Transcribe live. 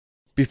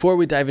Before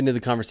we dive into the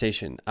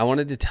conversation, I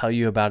wanted to tell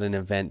you about an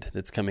event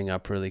that's coming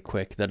up really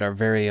quick that our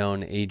very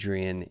own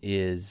Adrian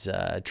is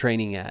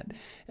training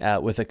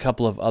at with a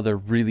couple of other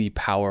really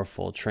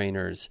powerful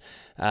trainers.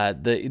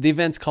 The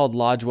event's called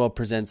Lodgewell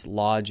Presents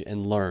Lodge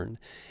and Learn.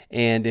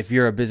 And if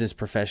you're a business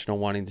professional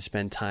wanting to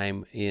spend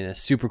time in a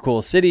super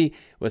cool city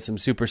with some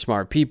super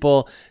smart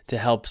people to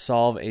help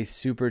solve a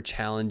super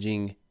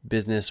challenging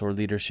business or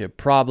leadership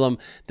problem,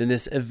 then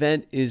this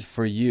event is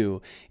for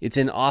you. It's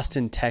in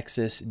Austin,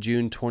 Texas,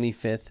 June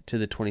 25th to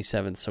the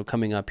 27th. So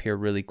coming up here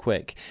really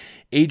quick.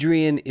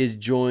 Adrian is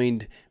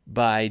joined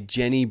by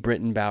Jenny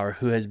Brittenbauer,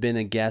 who has been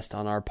a guest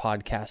on our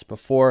podcast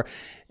before.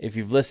 If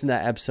you've listened to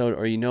that episode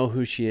or you know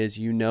who she is,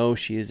 you know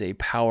she is a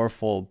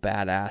powerful,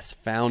 badass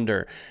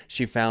founder.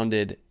 She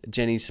founded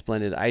Jenny's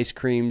Splendid Ice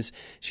Creams.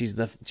 She's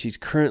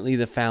currently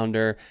the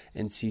founder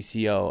and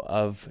CCO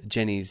of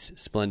Jenny's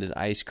Splendid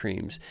Ice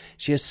Creams.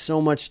 She has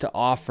so much to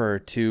offer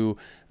to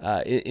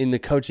in the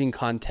coaching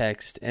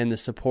context and the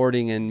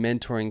supporting and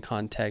mentoring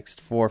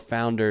context for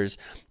founders,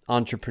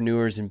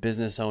 entrepreneurs, and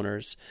business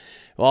owners.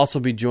 We'll also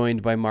be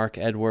joined by Mark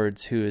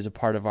Edwards, who is a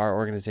part of our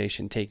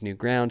organization, Take New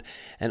Ground,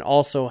 and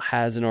also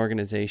has an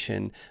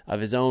organization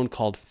of his own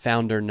called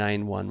Founder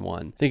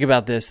 911. Think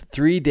about this,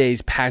 3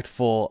 days packed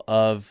full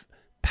of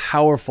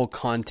powerful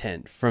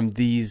content from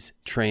these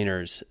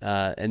trainers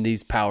and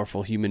these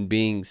powerful human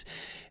beings.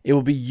 It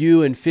will be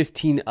you and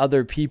 15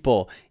 other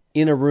people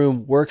in a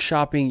room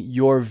workshopping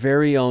your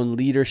very own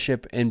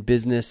leadership and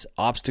business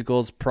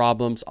obstacles,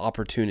 problems,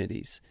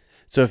 opportunities.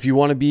 So if you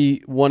want to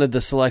be one of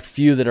the select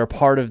few that are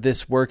part of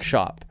this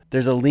workshop,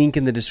 there's a link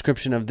in the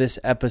description of this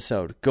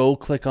episode. Go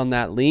click on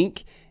that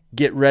link,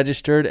 get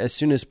registered as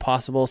soon as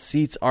possible.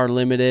 Seats are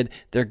limited.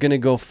 They're going to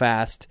go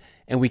fast,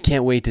 and we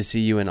can't wait to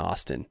see you in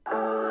Austin.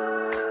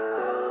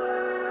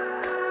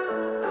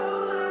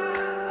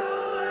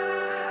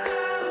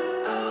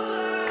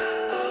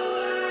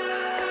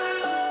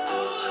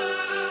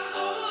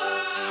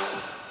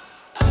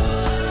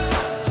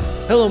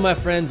 Hello, my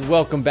friends.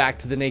 Welcome back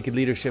to the Naked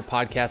Leadership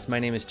Podcast. My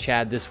name is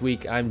Chad. This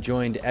week, I'm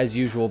joined, as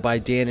usual, by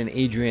Dan and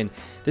Adrian.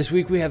 This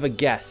week, we have a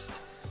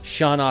guest.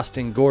 Shaun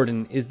Austin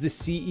Gordon is the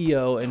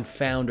CEO and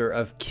founder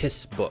of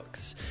Kiss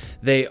Books.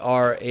 They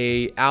are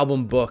an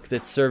album book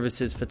that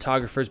services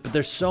photographers, but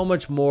there's so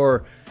much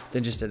more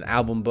than just an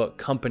album book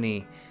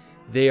company.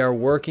 They are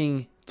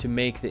working to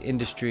make the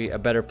industry a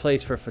better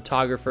place for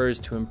photographers,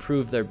 to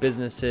improve their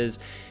businesses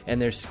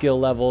and their skill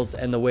levels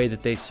and the way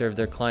that they serve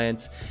their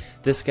clients.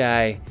 This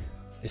guy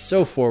is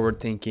so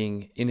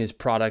forward-thinking in his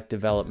product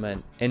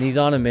development, and he's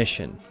on a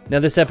mission. Now,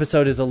 this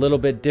episode is a little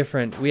bit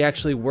different. We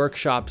actually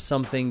workshop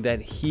something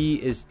that he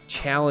is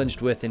challenged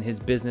with in his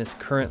business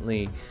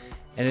currently,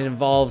 and it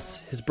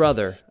involves his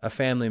brother, a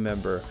family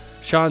member.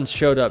 Shaun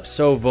showed up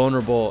so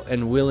vulnerable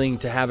and willing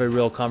to have a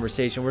real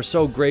conversation. We're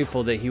so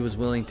grateful that he was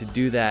willing to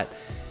do that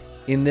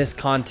in this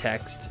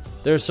context.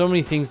 There are so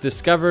many things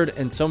discovered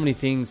and so many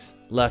things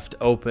left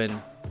open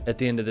at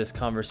the end of this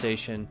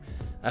conversation.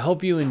 I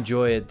hope you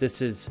enjoy it.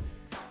 This is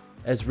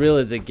as real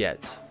as it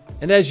gets.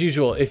 And as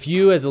usual, if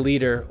you as a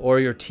leader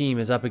or your team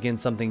is up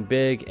against something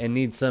big and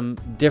need some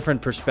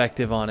different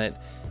perspective on it,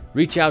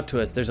 reach out to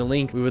us. There's a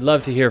link. We would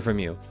love to hear from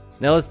you.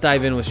 Now let's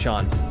dive in with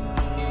Shaun.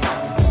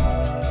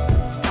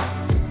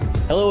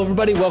 Hello,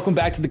 everybody. Welcome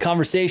back to the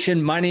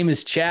conversation. My name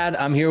is Chad.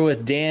 I'm here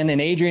with Dan and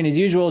Adrian as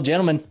usual.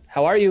 Gentlemen,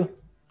 how are you?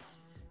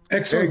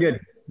 Excellent. Very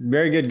good.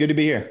 Very good. Good to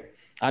be here.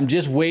 I'm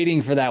just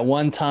waiting for that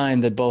one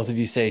time that both of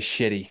you say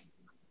shitty.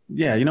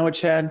 Yeah, you know what,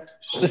 Chad?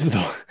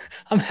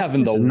 I'm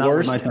having the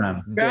worst my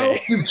time. Now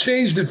you've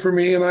changed it for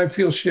me, and I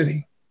feel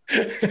shitty.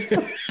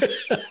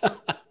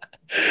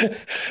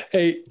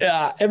 Hey,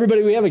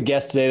 everybody, we have a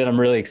guest today that I'm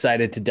really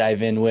excited to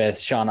dive in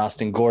with, Shaun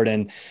Austin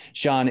Gordon.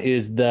 Shaun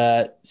is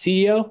the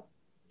CEO?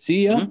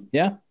 Mm-hmm.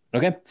 Yeah.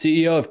 Okay.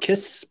 CEO of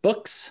Kiss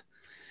Books.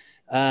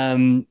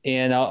 And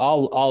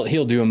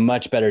he'll do a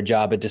much better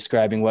job at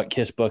describing what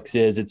Kiss Books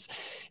is.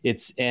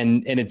 It's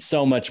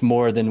so much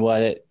more than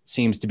what it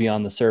seems to be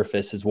on the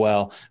surface as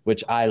well,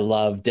 which I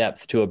love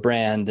depth to a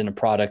brand and a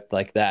product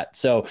like that.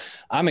 So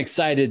I'm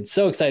excited,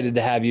 so excited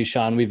to have you,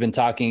 Shaun. We've been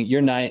talking,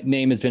 your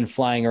name has been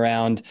flying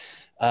around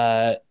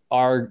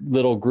our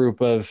little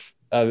group of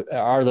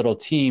our little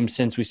team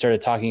since we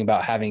started talking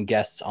about having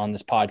guests on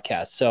this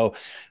podcast. So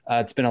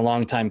it's been a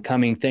long time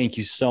coming. Thank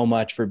you so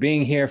much for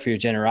being here, for your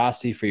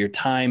generosity, for your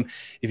time.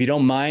 If you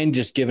don't mind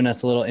just giving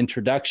us a little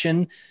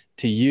introduction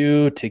to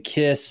you, to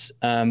KISS,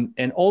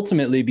 and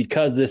ultimately,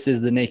 because this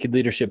is the Naked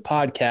Leadership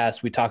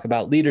Podcast, we talk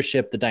about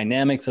leadership, the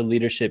dynamics of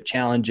leadership,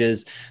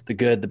 challenges, the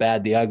good, the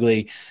bad, the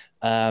ugly.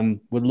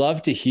 Would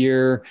love to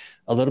hear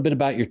a little bit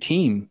about your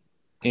team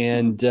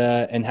and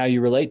how you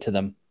relate to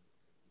them.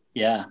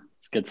 Yeah.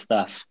 It's good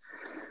stuff.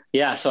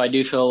 Yeah. So I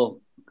do feel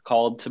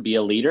called to be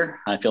a leader.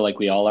 I feel like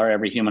we all are.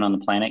 Every human on the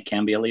planet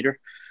can be a leader.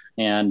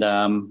 And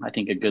I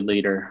think a good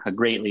leader, a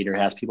great leader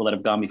has people that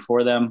have gone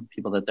before them,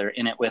 people that they're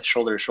in it with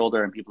shoulder to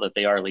shoulder, and people that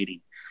they are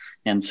leading.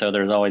 And so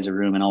there's always a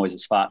room and always a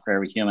spot for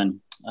every human.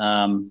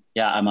 I'm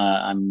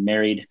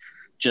married,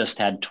 just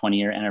had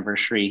 20-year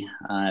anniversary.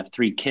 I have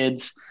 3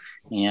 kids,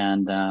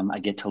 And I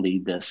get to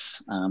lead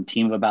this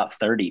team of about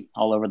 30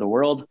 all over the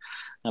world.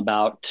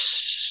 About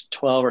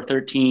 12 or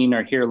 13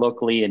 are here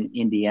locally in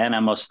Indiana.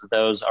 Most of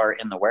those are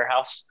in the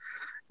warehouse.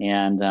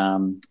 And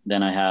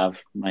then I have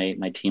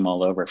my team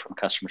all over, from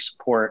customer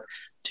support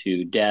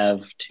to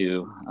dev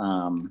to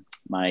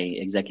my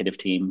executive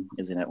team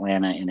is in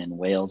Atlanta and in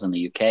Wales in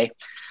the UK.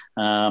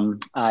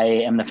 I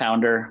am the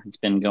founder. It's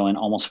been going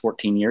almost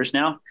 14 years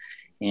now.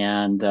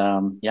 And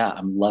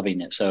I'm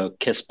loving it. So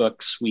KISS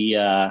Books, we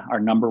our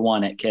number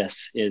one at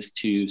KISS is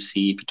to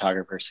see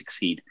photographers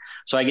succeed.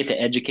 So I get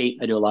to educate.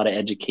 I do a lot of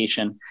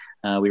education.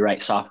 We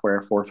write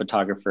software for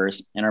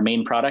photographers, and our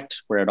main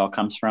product, where it all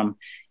comes from,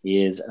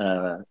 is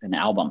an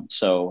album.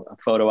 So a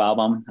photo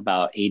album,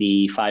 about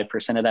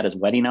 85% of that is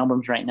wedding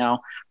albums right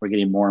now. We're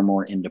getting more and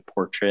more into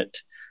portrait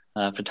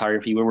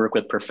photography. We work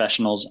with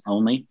professionals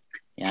only,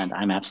 and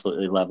I'm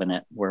absolutely loving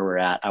it where we're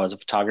at. I was a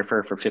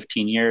photographer for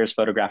 15 years,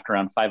 photographed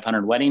around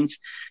 500 weddings,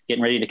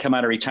 getting ready to come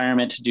out of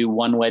retirement to do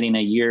one wedding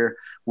a year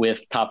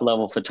with top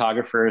level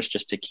photographers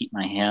just to keep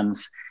my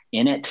hands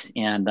in it.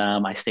 And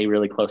I stay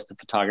really close to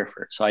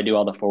photographers. So I do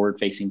all the forward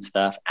facing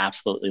stuff.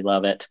 Absolutely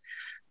love it.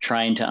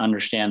 Trying to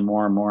understand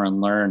more and more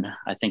and learn.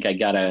 I think I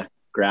got a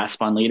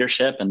grasp on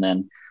leadership, and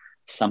then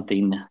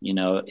something,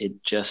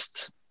 it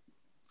just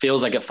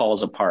feels like it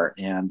falls apart.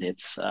 And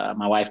it's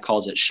my wife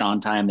calls it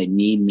Shaun time. They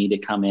need me to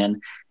come in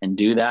and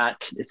do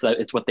that.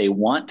 It's what they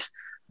want.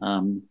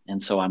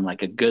 And so I'm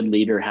like, a good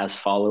leader has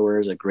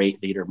followers. A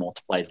great leader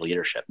multiplies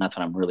leadership. And that's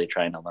what I'm really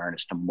trying to learn,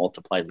 is to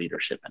multiply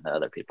leadership into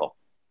other people.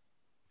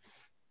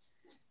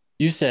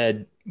 You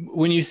said,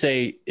 when you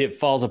say it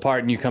falls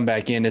apart and you come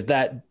back in, does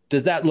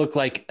that look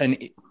like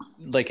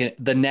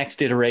the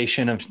next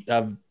iteration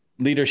of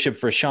leadership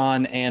for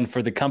Shaun and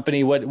for the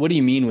company? What do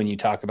you mean when you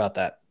talk about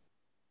that?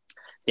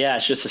 Yeah,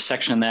 it's just a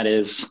section that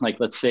is like,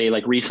 let's say,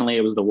 like recently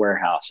it was the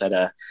warehouse at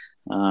a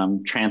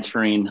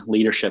transferring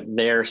leadership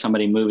there,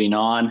 somebody moving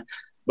on,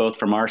 both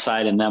from our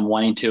side and them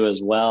wanting to as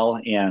well.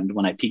 And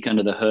when I peek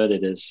under the hood,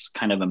 it is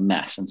kind of a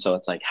mess. And so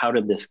it's like, how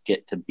did this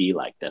get to be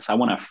like this? I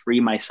want to free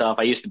myself.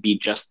 I used to be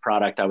just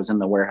product. I was in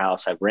the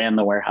warehouse. I ran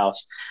the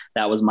warehouse.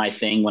 That was my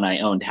thing when I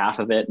owned half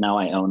of it. Now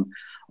I own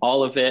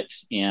all of it.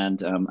 And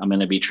I'm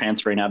going to be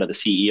transferring out of the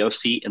CEO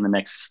seat in the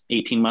next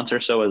 18 months or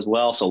so as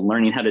well. So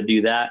learning how to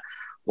do that.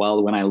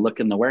 Well, when I look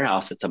in the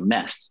warehouse, it's a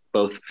mess,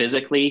 both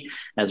physically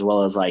as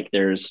well as like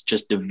there's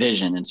just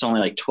division. And it's only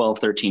like 12,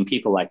 13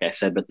 people, like I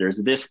said, but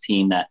there's this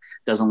team that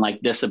doesn't like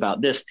this about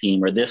this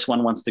team, or this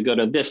one wants to go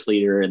to this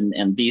leader,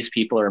 and these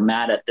people are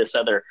mad at this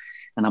other.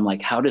 And I'm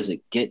like, how does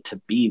it get to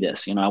be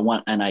this?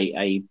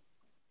 I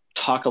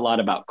talk a lot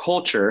about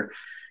culture,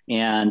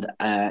 and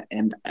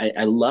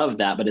I love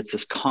that, but it's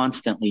this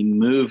constantly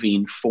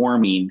moving,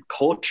 forming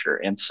culture.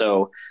 And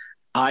so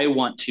I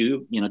want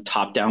to,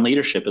 top-down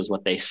leadership is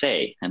what they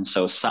say. And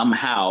so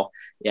somehow,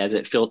 as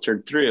it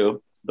filtered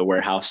through, the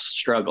warehouse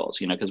struggles,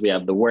 because we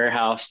have the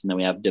warehouse, and then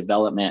we have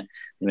development,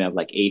 and we have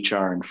like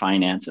HR and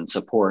finance and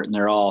support, and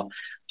they're all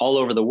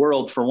over the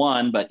world for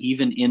one, but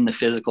even in the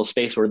physical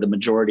space where the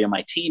majority of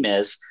my team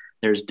is,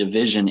 there's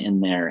division in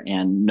there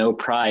and no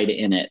pride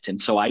in it. And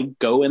so I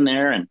go in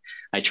there and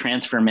I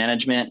transfer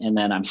management, and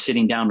then I'm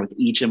sitting down with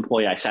each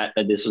employee.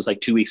 This was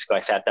like 2 weeks ago, I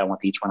sat down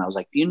with each one. I was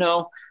like,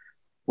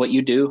 what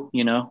you do,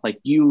 like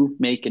you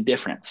make a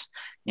difference,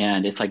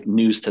 and it's like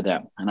news to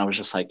them. And I was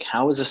just like,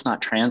 how is this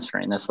not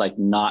transferring? That's like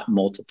not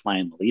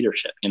multiplying the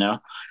leadership,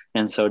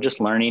 And so just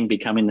learning,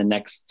 becoming the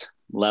next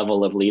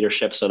level of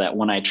leadership, so that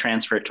when I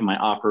transfer it to my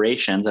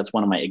operations, that's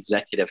one of my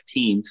executive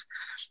teams,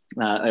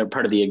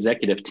 part of the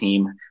executive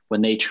team,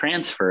 when they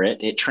transfer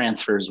it, it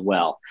transfers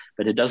well,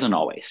 but it doesn't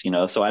always,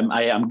 so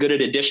I'm good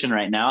at addition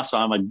right now. So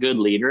I'm a good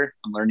leader.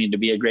 I'm learning to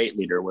be a great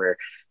leader, where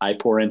I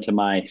pour into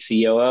my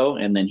COO,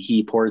 and then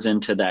he pours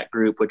into that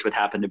group, which would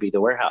happen to be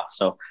the warehouse.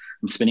 So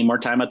I'm spending more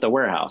time at the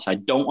warehouse. I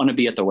don't want to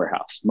be at the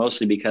warehouse,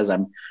 mostly because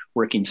I'm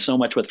working so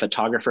much with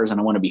photographers,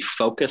 and I want to be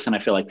focused. And I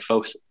feel like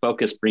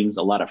focus brings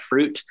a lot of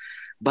fruit,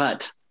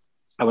 but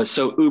I was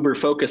so uber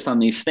focused on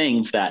these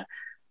things that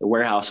the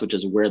warehouse, which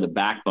is where the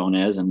backbone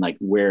is, and like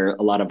where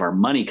a lot of our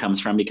money comes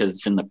from, because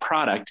it's in the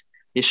product,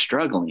 is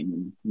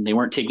struggling. And they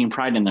weren't taking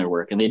pride in their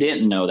work, and they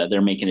didn't know that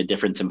they're making a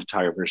difference in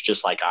photographers,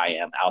 just like I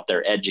am out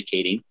there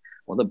educating.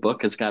 Well, the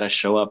book has got to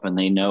show up, and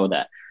they know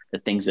that the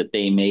things that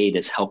they made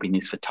is helping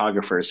these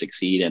photographers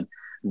succeed, and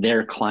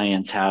their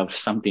clients have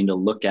something to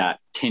look at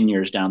 10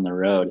 years down the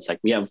road. It's like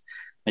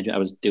I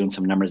was doing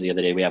some numbers the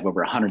other day. We have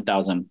over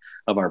 100,000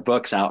 of our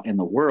books out in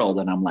the world.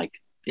 And I'm like,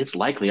 it's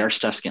likely our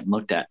stuff's getting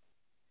looked at,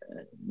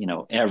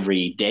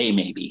 every day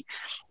maybe.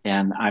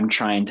 And I'm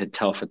trying to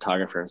tell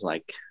photographers,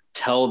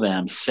 tell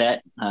them,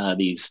 set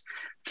these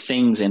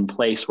things in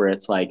place where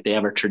it's like they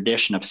have a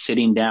tradition of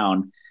sitting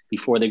down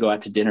before they go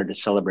out to dinner to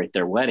celebrate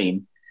their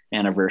wedding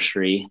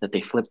anniversary, that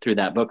they flip through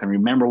that book and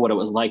remember what it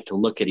was like to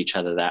look at each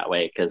other that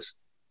way. Because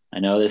I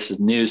know this is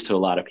news to a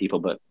lot of people,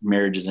 but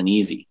marriage isn't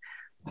easy.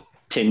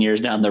 10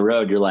 years down the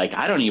road, you're like,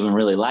 I don't even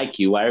really like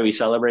you. Why are we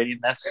celebrating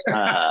this?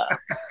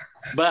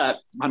 But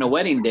on a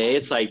wedding day,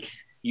 it's like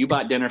you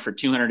bought dinner for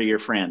 200 of your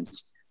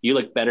friends. You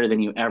look better than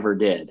you ever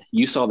did.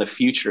 You saw the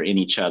future in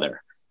each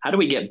other. How do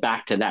we get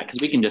back to that?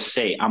 Because we can just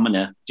say, I'm going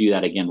to do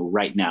that again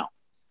right now.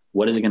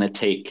 What is it going to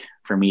take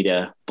for me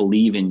to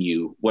believe in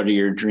you? What are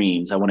your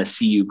dreams? I want to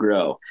see you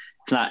grow.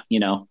 It's not,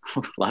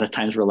 a lot of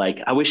times we're like,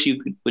 I wish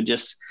you would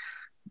just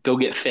go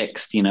get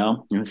fixed,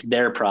 and it's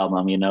their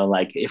problem,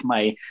 like if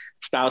my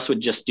spouse would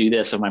just do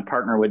this, if my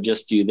partner would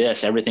just do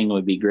this, everything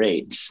would be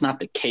great. It's just not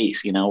the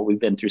case. We've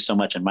been through so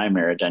much in my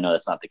marriage. I know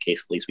that's not the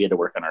case. At least we had to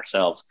work on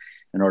ourselves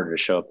in order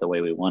to show up the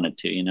way we wanted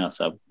to,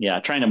 so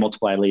yeah, trying to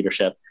multiply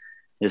leadership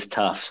is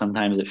tough.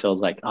 Sometimes it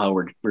feels like, oh,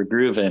 we're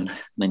grooving.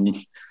 Then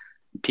you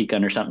peek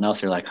under something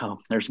else. You're like, oh,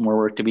 there's more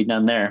work to be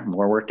done there.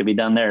 More work to be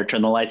done there.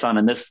 Turn the lights on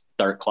in this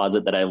dark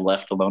closet that I've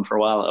left alone for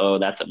a while. Oh,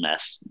 that's a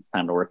mess. It's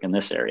time to work in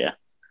this area.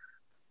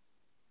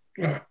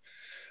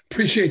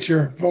 Appreciate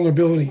your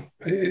vulnerability.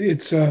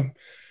 It's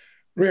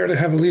rare to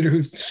have a leader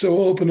who's so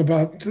open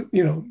about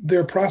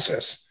their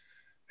process,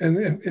 and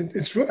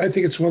it's, I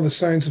think it's one of the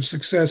signs of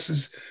success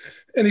is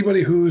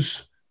anybody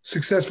who's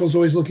successful is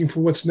always looking for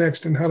what's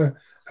next and how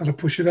to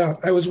push it out.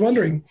 I was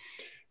wondering,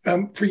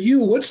 for you,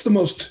 what's the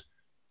most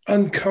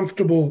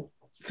uncomfortable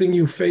thing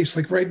you face,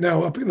 like right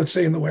now, up, let's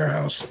say in the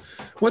warehouse?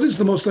 What is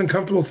the most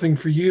uncomfortable thing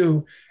for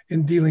you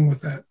in dealing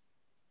with that?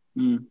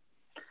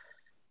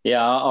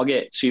 Yeah, I'll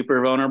get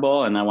super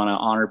vulnerable, and I want to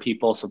honor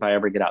people. So if I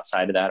ever get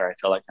outside of that, or I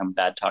feel like I'm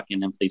bad talking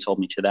them, please hold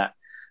me to that.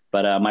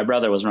 But my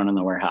brother was running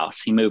the warehouse.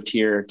 He moved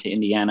here to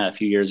Indiana a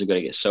few years ago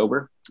to get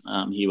sober.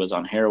 He was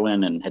on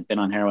heroin and had been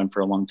on heroin for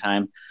a long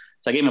time.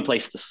 So I gave him a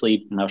place to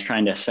sleep, and I was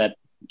trying to set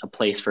a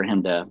place for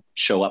him to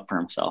show up for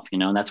himself,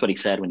 and that's what he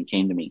said when he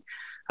came to me.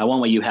 I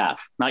want what you have,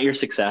 not your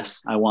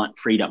success. I want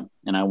freedom,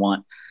 and I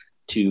want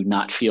to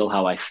not feel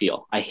how I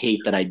feel. I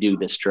hate that I do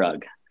this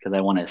drug because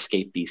I want to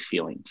escape these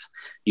feelings.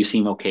 You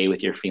seem okay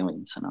with your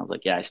feelings. And I was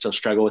like, yeah, I still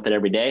struggle with it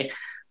every day.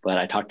 But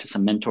I talked to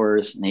some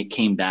mentors and it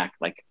came back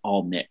like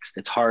all mixed.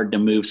 It's hard to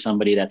move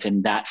somebody that's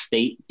in that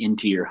state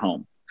into your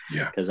home.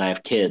 Yeah. Because I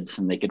have kids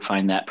and they could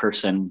find that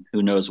person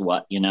who knows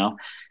what,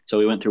 So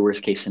we went through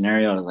worst case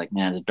scenario. I was like,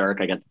 man, it's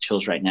dark. I got the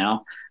chills right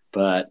now.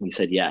 But we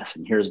said yes.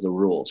 And here's the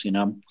rules,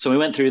 So we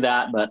went through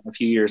that. But a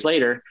few years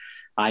later,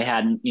 I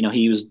hadn't,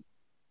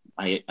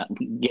 I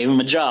gave him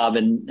a job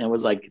and it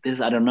was like this,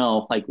 I don't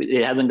know, like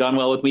it hasn't gone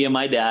well with me and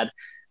my dad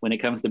when it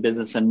comes to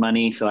business and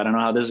money. So I don't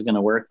know how this is going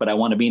to work, but I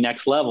want to be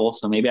next level.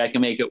 So maybe I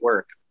can make it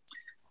work.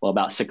 Well,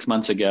 about 6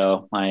 months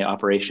ago, my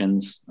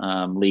operations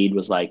lead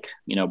was like,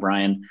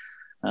 Brian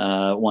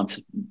wants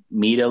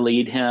me to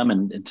lead him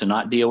and to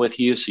not deal with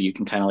you. So you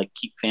can kind of like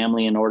keep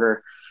family in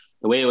order.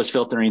 The way it was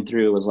filtering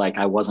through was like,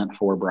 I wasn't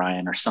for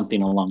Brian or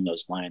something along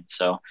those lines.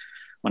 So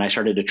when I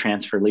started to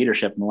transfer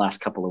leadership in the last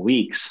couple of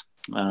weeks,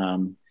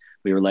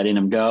 we were letting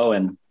him go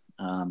and,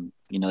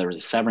 there was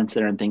a severance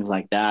there and things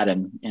like that.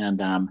 And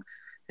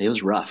it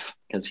was rough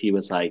because he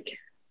was like,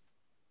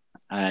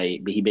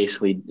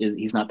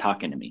 he's not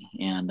talking to me.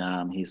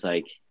 And he's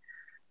like,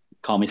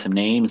 called me some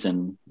names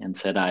and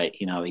said,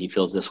 he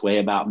feels this way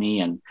about me.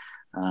 And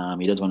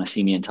he doesn't want to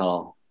see me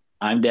until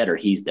I'm dead or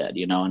he's dead,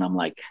 and I'm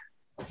like,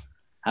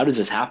 how does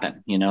this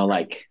happen?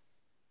 Like,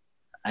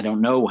 I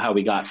don't know how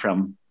we got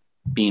from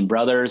being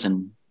brothers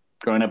and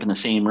growing up in the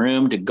same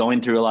room to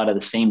going through a lot of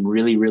the same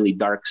really, really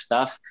dark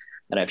stuff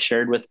that I've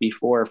shared with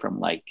before, from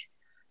like,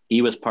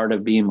 he was part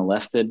of being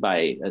molested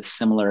by a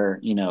similar,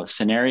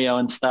 scenario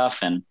and stuff.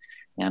 And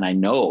I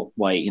know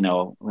why,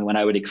 when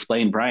I would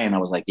explain Brian, I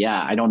was like,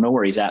 yeah, I don't know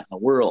where he's at in the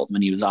world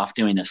when he was off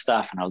doing his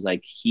stuff. And I was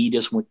like, he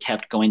just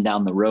kept going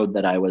down the road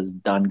that I was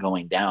done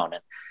going down.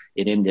 And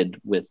it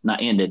ended with,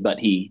 not ended, but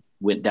he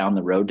went down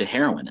the road to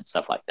heroin and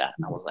stuff like that.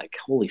 And I was like,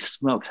 holy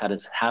smokes, how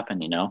does it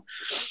happen?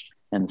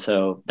 And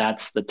so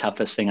that's the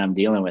toughest thing I'm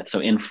dealing with. So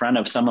in front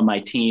of some of my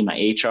team, my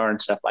HR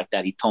and stuff like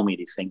that, he told me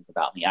these things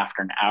about me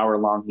after an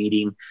hour-long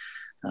meeting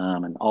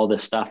and all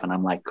this stuff. And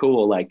I'm like,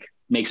 cool, like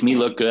makes me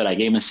look good. I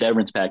gave him a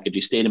severance package.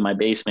 He stayed in my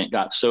basement,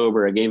 got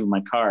sober. I gave him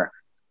my car.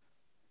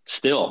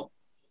 Still,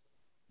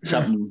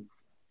 something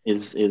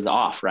is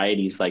off, right?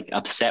 He's like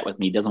upset with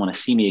me. He doesn't want to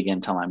see me again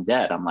until I'm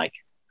dead. I'm like,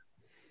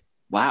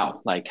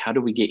 wow, like how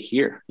did we get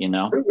here?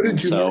 What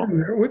did you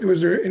learn? Was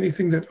there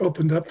anything that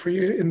opened up for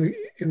you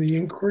in the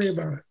inquiry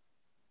about it?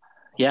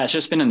 Yeah, it's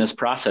just been in this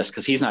process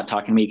because he's not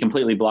talking to me. He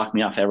completely blocked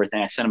me off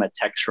everything. I sent him a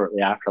text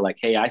shortly after, like,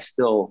 hey,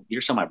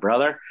 you're still my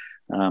brother.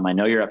 I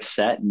know you're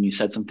upset and you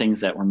said some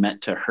things that were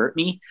meant to hurt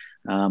me.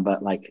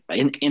 But like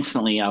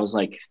instantly I was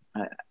like,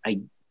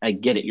 I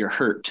get it. You're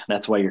hurt.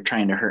 That's why you're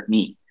trying to hurt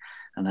me.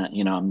 And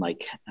I'm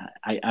like,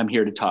 I'm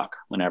here to talk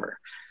whenever.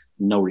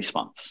 No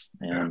response,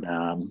 and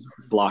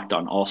blocked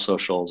on all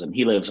socials. And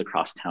he lives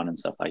across town and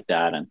stuff like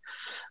that. And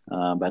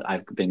but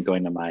I've been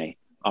going to my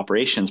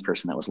operations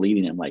person that was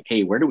leading him, like,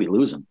 hey, where do we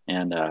lose him?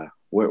 And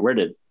where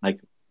did, like,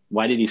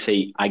 why did he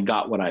say I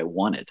got what I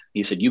wanted?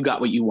 He said, you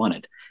got what you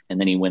wanted. And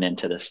then he went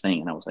into this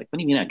thing, and I was like, what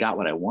do you mean I got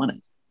what I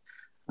wanted?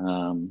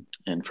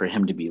 And for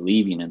him to be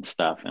leaving and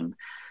stuff, and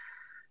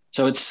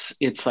So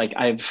it's like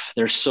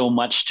there's so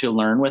much to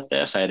learn with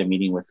this. I had a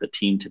meeting with the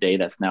team today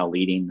that's now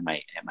leading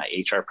my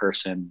HR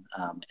person,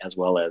 as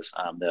well as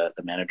the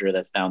manager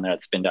that's down there.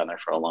 That's been down there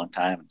for a long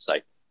time. It's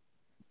like,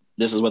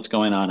 this is what's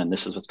going on and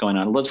this is what's going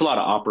on. There's a lot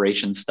of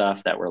operation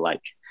stuff that were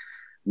like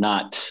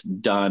not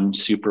done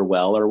super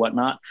well or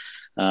whatnot.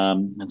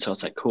 And so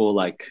it's like, cool.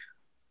 Like,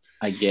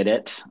 I get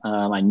it.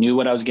 I knew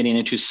what I was getting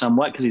into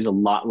somewhat because he's a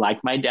lot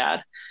like my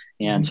dad.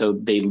 And so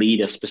they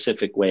lead a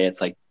specific way. It's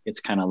like,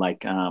 it's kind of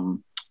like,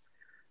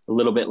 a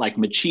little bit like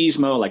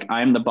machismo, like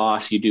I'm the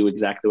boss, you do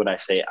exactly what I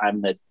say.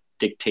 I'm the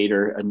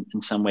dictator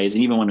in some ways.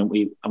 And even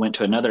when I went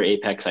to another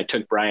Apex, I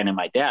took Brian and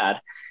my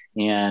dad,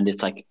 and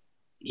it's like,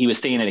 he was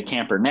staying at a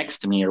camper next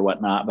to me or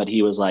whatnot, but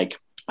he was like,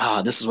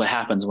 oh, this is what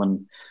happens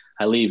when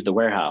I leave the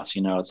warehouse.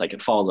 It's like,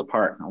 it falls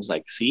apart. And I was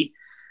like, see,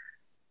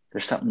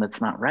 there's something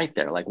that's not right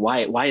there. Like,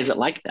 why is it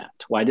like that?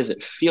 Why does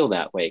it feel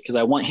that way? Because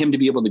I want him to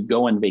be able to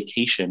go on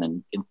vacation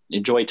and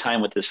enjoy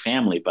time with his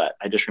family. But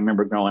I just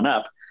remember growing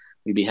up,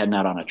 we'd be heading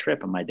out on a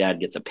trip and my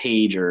dad gets a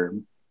page or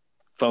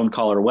phone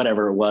call or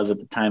whatever it was at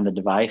the time, the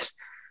device,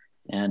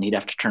 and he'd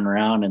have to turn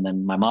around, and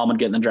then my mom would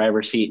get in the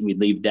driver's seat and we'd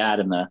leave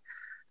dad in the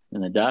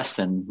dust,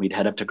 and we'd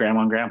head up to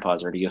grandma and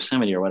grandpa's or to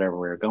Yosemite or whatever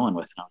we were going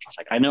with. And I was just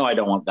like, I know I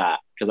don't want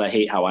that, because I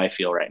hate how I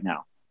feel right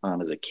now,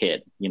 as a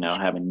kid,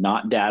 having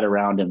not dad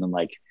around. And then,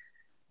 like,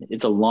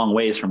 it's a long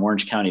ways from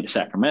Orange County to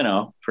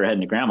Sacramento for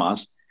heading to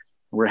grandma's.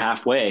 We're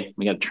halfway.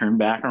 We got to turn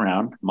back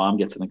around. Mom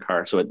gets in the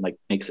car. So it like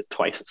makes it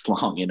twice as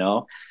long,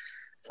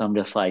 So I'm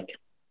just like,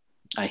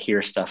 I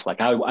hear stuff like,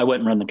 I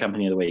wouldn't run the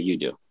company the way you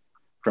do,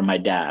 from my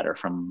dad or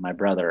from my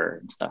brother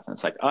and stuff. And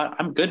it's like,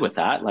 I'm good with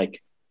that.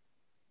 Like,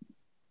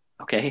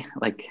 okay,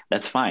 like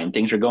that's fine.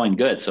 Things are going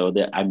good. So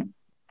that I'm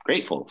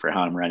grateful for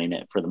how I'm running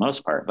it for the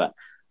most part, but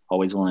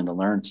always willing to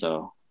learn.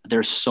 So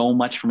there's so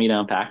much for me to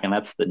unpack. And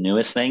that's the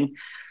newest thing.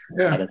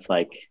 Yeah. That it's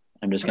like,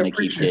 I'm just going to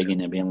keep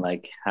digging and being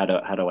like, how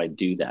do I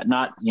do that?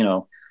 Not,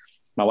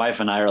 my wife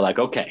and I are like,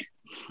 okay,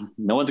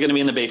 no one's going to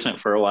be in the basement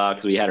for a while,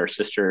 because we had our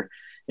sister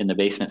in the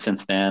basement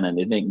since then, and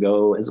it didn't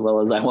go as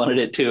well as I wanted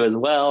it to as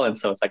well. And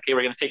so it's like, okay,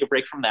 we're going to take a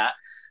break from that.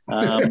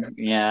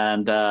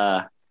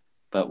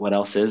 But what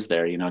else is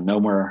there? We're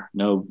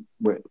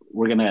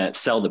going to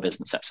sell the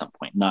business at some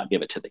point, not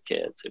give it to the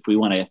kids. If we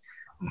want to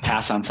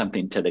pass on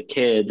something to the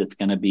kids, it's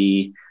going to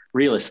be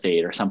real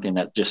estate or something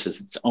that just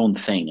is its own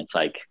thing. It's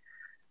like,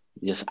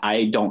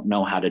 I don't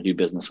know how to do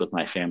business with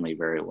my family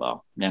very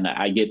well. And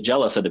I get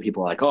jealous of the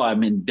people like, oh,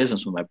 I'm in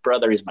business with my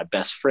brother, he's my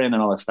best friend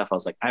and all this stuff. I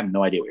was like, I have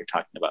no idea what you're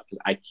talking about, because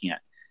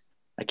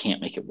I can't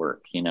make it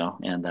work,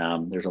 and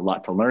there's a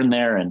lot to learn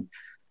there. And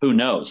who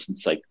knows?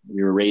 It's like,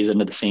 we were raised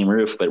under the same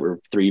roof, but we're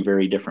three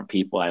very different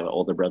people. I have an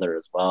older brother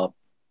as well.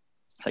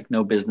 It's like,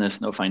 no business,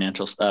 no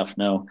financial stuff,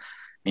 no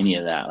any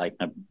of that. Like,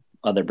 my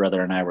other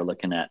brother and I were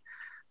looking at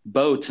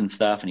boats and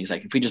stuff, and he's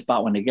like, if we just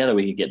bought one together,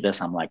 we could get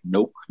this. I'm like,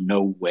 nope,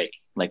 no way.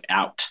 Like,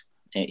 out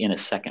in a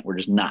second. We're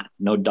just not.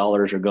 No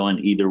dollars are going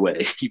either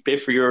way. You pay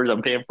for yours,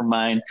 I'm paying for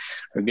mine.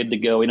 We're good to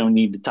go. We don't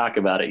need to talk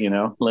about it.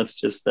 Let's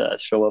just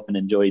show up and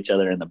enjoy each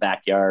other in the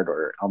backyard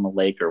or on the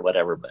lake or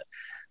whatever. But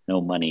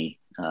no money.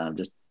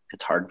 Just,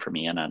 it's hard for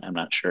me, and I'm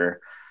not sure.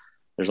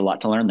 There's a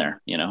lot to learn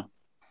there.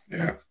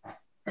 Yeah.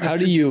 How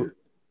do you,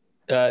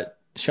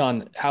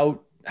 Shaun?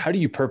 How do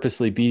you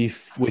purposely be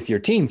with your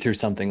team through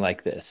something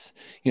like this?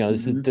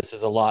 This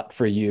is a lot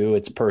for you.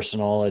 It's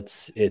personal,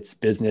 it's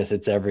business,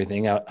 it's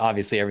everything.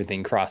 Obviously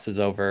everything crosses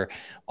over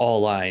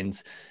all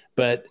lines,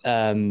 but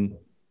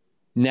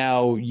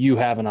now you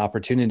have an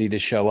opportunity to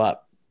show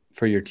up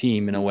for your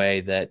team in a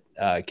way that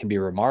can be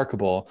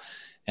remarkable.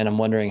 And I'm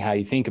wondering how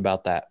you think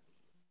about that.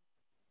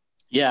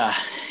 Yeah,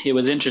 it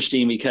was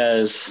interesting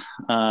because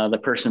the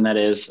person that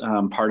is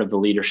part of the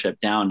leadership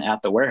down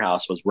at the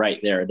warehouse was right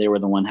there. They were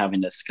the one having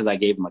this, because I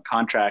gave them a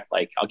contract,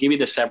 like, I'll give you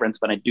the severance,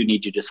 but I do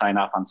need you to sign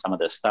off on some of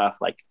this stuff,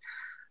 like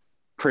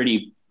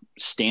pretty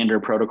standard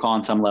protocol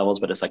on some levels,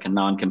 but it's like a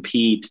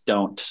non-compete,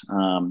 don't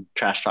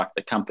trash talk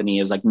the company.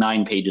 It was like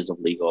 9 pages of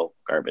legal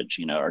garbage,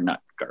 or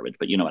not garbage,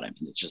 but you know what I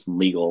mean? It's just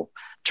legal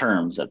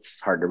terms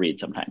that's hard to read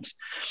sometimes.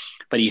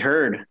 But he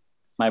heard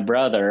my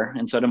brother,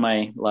 and so did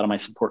a lot of my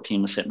support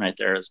team was sitting right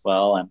there as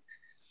well. And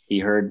he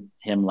heard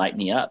him light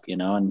me up,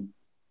 and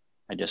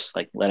I just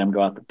like let him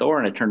go out the door,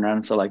 and I turned around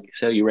and said, like,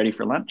 so you ready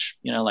for lunch?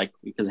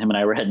 Because him and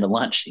I were heading to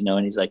lunch,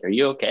 and he's like, are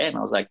you okay? And I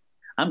was like,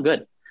 I'm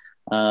good.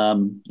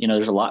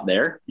 There's a lot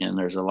there, and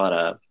there's a lot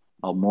of,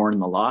 I'll mourn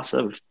the loss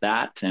of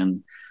that.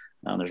 And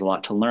there's a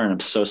lot to learn. I'm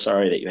so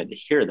sorry that you had to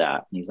hear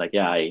that. And he's like,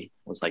 yeah, I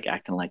was like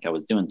acting like I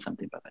was doing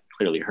something, but I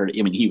clearly heard it.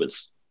 I mean, he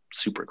was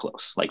super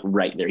close, like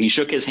right there. He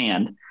shook his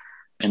hand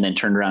and then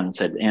turned around and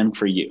said, and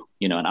for you,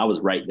 and I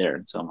was right there.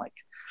 And so I'm like,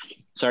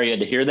 sorry you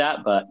had to hear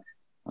that, but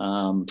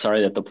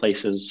sorry that the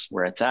place is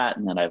where it's at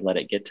and that I've let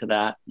it get to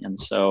that. And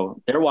so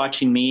they're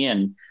watching me,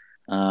 and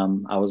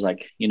I was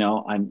like,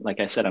 like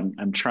I said,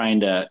 I'm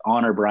trying to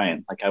honor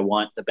Brian. Like, I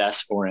want the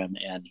best for him,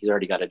 and he's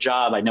already got a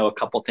job. I know a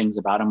couple things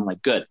about him. I'm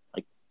like, good,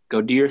 like,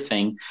 go do your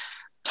thing.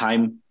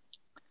 Time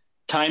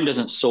time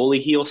doesn't solely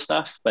heal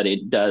stuff, but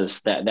it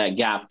does, that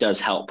gap does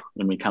help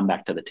when we come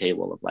back to the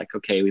table of like,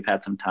 okay, we've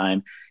had some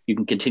time. You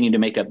can continue to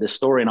make up this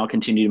story and I'll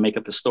continue to make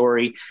up the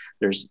story.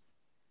 There's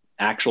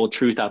actual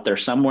truth out there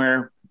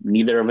somewhere.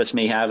 Neither of us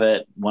may have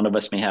it. One of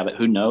us may have it.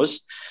 Who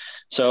knows?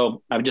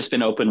 So I've just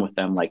been open with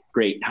them, like,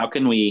 great, how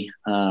can we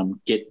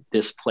get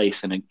this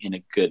place in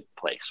a good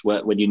place?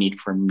 What do you need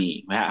from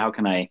me? How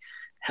can I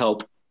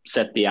help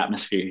set the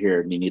atmosphere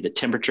here? Do you need the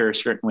temperature a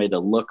certain way, the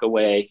look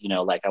away? You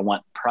know, like I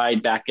want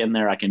pride back in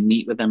there. I can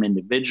meet with them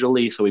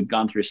individually. So we've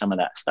gone through some of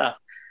that stuff.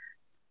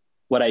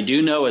 What I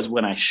do know is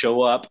when I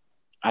show up,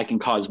 I can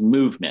cause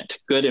movement,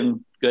 good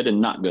and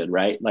not good,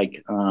 right?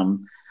 Like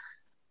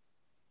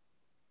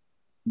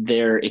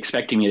they're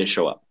expecting me to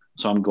show up.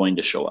 So I'm going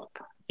to show up.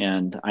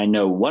 And I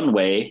know one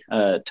way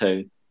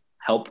to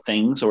help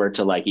things or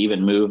to like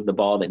even move the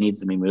ball that needs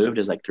to be moved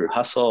is like through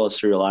hustle, is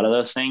through a lot of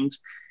those things.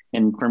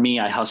 And for me,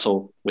 I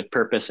hustle with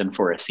purpose and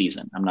for a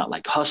season. I'm not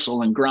like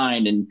hustle and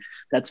grind and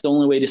that's the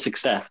only way to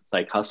success. It's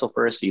like hustle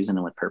for a season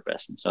and with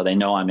purpose. And so they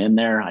know I'm in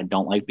there. I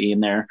don't like being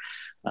there.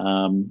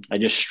 I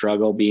just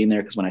struggle being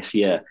there because when I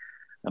see a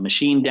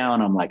machine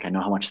down, I'm like, I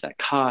know how much that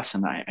costs.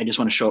 And I just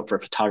want to show up for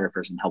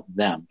photographers and help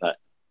them. But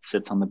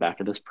sits on the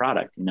back of this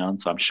product, you know? And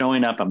so I'm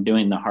showing up, I'm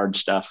doing the hard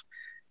stuff.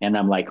 And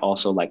I'm like,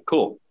 also like,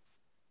 cool.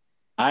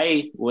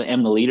 I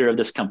am the leader of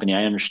this company.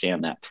 I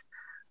understand that.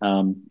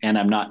 And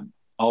I'm not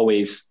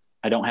always,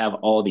 I don't have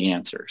all the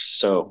answers.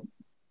 So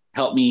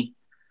help me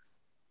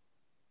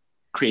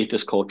create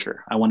this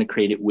culture. I want to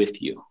create it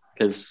with you.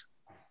 Because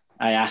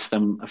I asked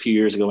them a few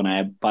years ago when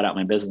I bought out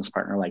my business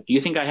partner, like, do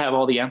you think I have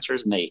all the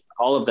answers? And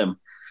all of them,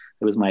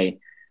 it was my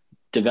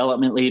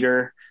development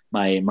leader,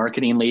 my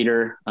marketing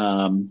leader,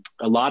 a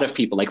lot of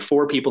people, like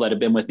 4 people that have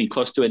been with me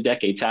close to a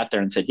decade sat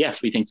there and said,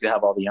 yes, we think you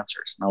have all the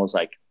answers. And I was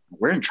like,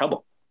 we're in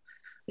trouble.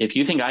 If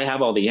you think I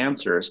have all the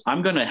answers,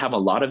 I'm going to have a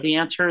lot of the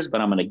answers, but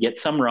I'm going to get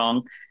some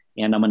wrong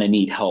and I'm going to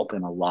need help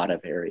in a lot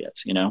of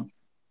areas, you know?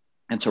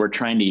 And so we're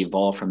trying to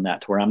evolve from that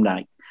to where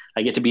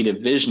I get to be the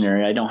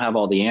visionary. I don't have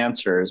all the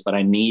answers, but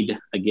I need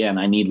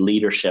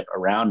leadership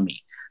around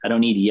me. I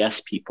don't need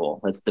yes people.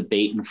 Let's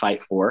debate and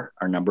fight for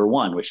our number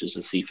one, which is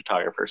to see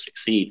photographers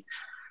succeed.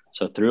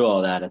 So through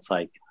all that, it's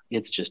like,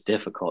 it's just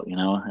difficult, you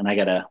know, and I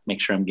got to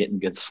make sure I'm getting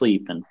good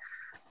sleep and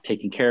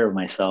taking care of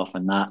myself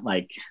and not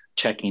like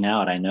checking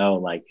out. I know,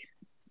 like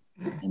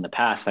in the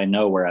past, I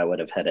know where I would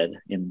have headed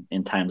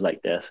in times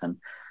like this. And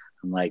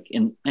I'm like,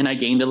 and I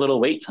gained a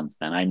little weight since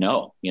then. I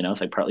know, you know,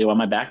 it's like partly why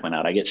my back went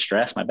out. I get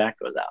stressed, my back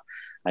goes out.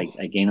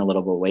 I gain a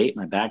little bit of weight,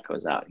 my back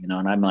goes out, you know,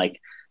 and I'm like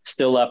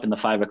still up in the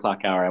 5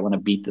 o'clock hour. I want to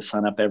beat the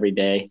sun up every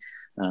day.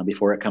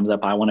 Before it comes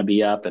up, I want to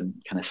be up and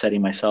kind of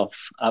setting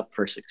myself up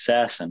for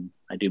success. And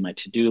I do my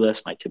to-do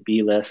list, my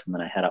to-be list, and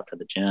then I head out to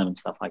the gym and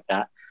stuff like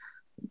that.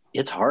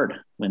 It's hard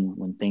when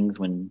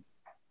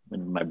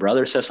my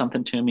brother says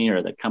something to me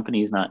or the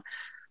company's not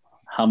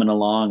humming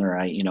along, or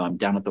I'm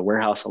down at the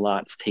warehouse a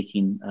lot. It's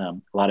taking a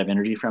lot of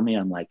energy from me.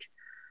 I'm like,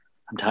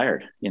 I'm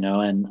tired, you know,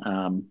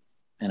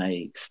 and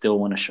I still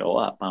want to show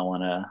up. I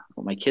want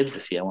my kids to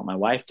see it. I want my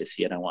wife to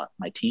see it. I want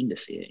my team to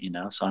see it, you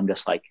know? So I'm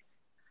just like,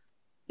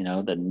 you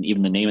know,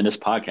 even the name of this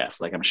podcast,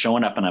 like I'm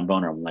showing up and I'm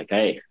vulnerable. I'm like,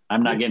 hey,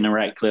 I'm not getting it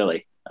right.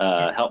 Clearly,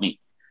 help me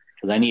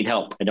because I need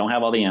help. I don't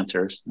have all the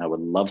answers. I would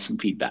love some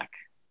feedback.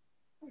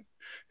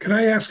 Can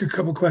I ask a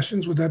couple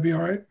questions? Would that be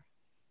all right?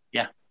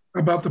 Yeah.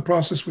 About the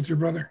process with your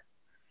brother.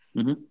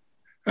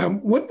 Mm-hmm.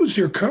 What was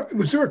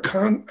was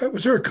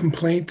there a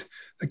complaint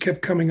that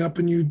kept coming up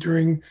in you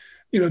during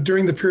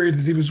the period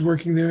that he was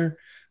working there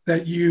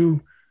that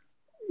you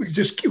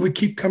just would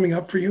keep coming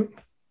up for you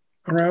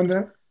around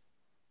that?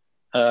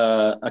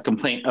 A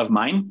complaint of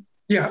mine?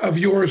 Yeah, of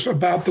yours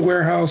about the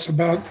warehouse,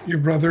 about your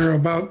brother,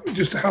 about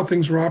just how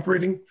things were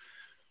operating?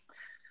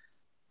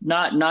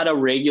 Not a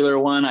regular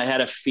one. I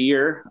had a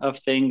fear of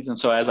things. And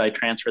so as I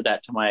transferred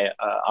that to my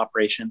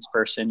operations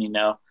person, you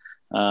know,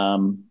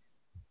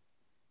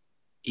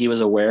 he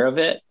was aware of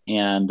it.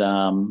 And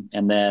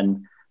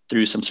then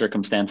through some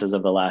circumstances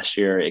of the last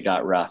year, it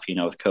got rough, you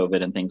know, with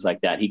COVID and things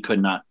like that. He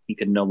could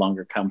no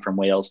longer come from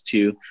Wales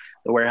to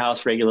the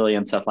warehouse regularly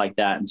and stuff like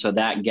that. And so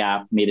that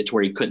gap made it to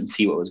where he couldn't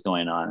see what was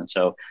going on. And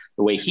so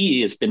the way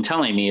he has been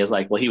telling me is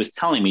like, well, he was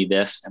telling me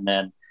this, and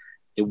then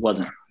it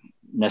wasn't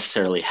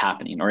necessarily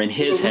happening. Or in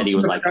his head, he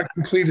was like,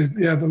 completed.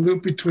 Yeah. The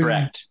loop between.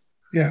 Correct.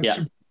 Yeah.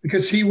 So,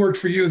 because he worked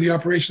for you, the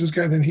operations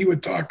guy, then he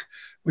would talk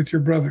with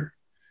your brother.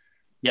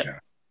 Yep. Yeah.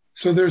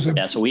 So there's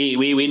so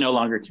we no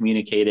longer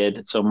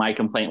communicated. So my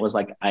complaint was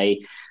like, I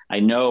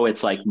know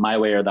it's like my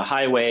way or the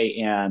highway.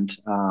 And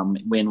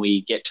when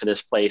we get to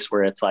this place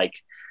where it's like,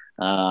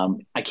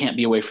 I can't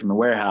be away from the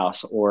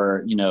warehouse,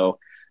 or, you know,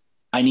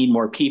 I need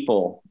more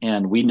people.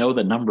 And we know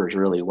the numbers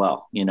really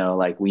well, you know,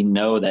 like we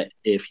know that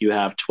if you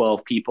have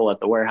 12 people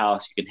at the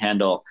warehouse, you can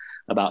handle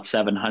about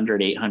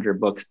 700, 800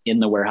 books in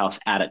the warehouse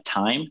at a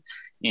time.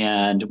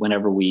 And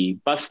whenever we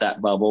bust that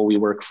bubble, we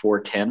work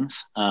 4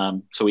 10s.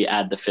 So we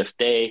add the 5th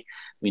day.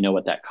 We know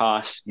what that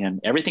costs,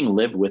 and everything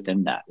lived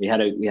within that. We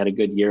had a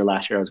good year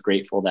last year. I was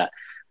grateful that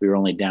we were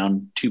only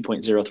down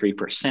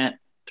 2.03%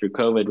 through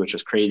COVID, which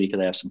was crazy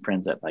because I have some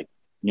friends that like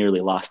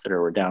nearly lost it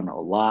or were down a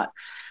lot.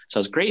 So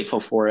I was grateful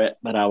for it,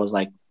 but I was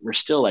like, we're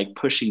still like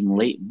pushing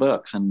late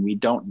books, and we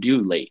don't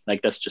do late.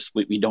 Like that's just,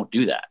 we don't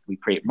do that. We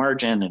create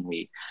margin, and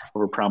we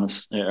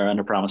overpromise or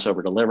underpromise,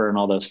 over deliver, and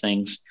all those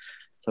things.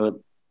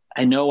 So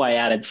I know I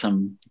added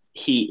some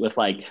heat with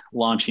like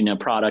launching a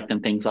product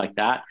and things like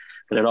that,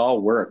 but it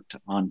all worked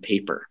on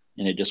paper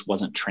and it just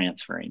wasn't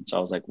transferring. So I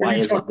was like, why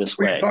is it this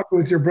way? Were you talking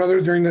with your brother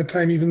during that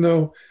time, even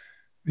though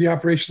the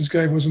operations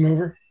guy wasn't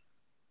over?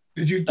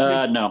 Did you?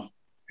 No.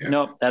 Yeah.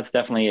 No, that's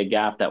definitely a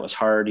gap that was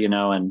hard, you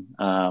know, and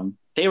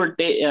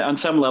they on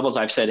some levels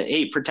I've said,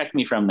 hey, protect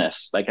me from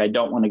this. Like, I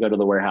don't want to go to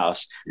the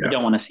warehouse. Yeah. I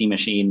don't want to see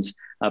machines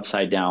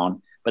upside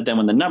down. But then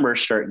when the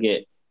numbers start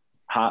get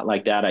hot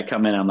like that, I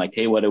come in, I'm like,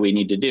 hey, what do we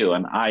need to do?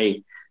 And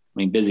I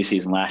mean, busy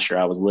season last year,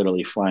 I was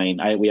literally flying.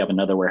 We have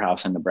another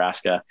warehouse in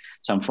Nebraska.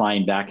 So I'm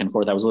flying back and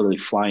forth. I was literally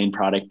flying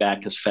product back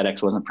because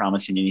FedEx wasn't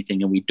promising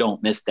anything, and we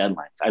don't miss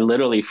deadlines. I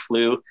literally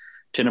flew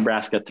to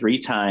Nebraska 3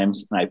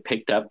 times, and I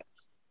picked up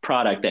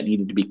product that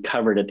needed to be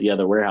covered at the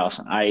other warehouse.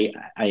 And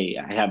I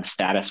have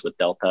status with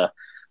Delta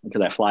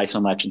because I fly so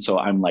much. And so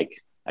I'm like,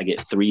 I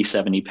get 3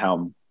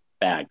 70-pound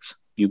bags.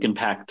 You can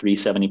pack 3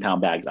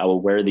 70-pound bags. I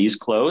will wear these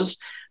clothes.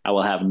 I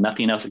will have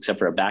nothing else except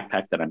for a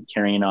backpack that I'm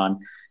carrying on.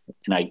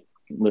 And I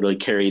literally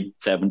carried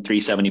 3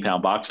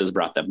 70-pound boxes,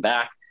 brought them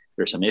back.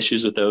 There's some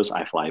issues with those.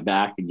 I fly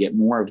back and get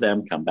more of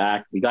them, come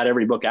back. We got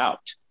every book out.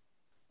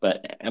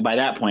 But by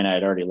that point, I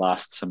had already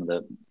lost some of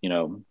the, you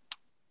know,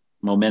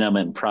 momentum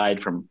and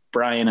pride from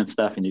Brian and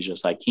stuff. And he's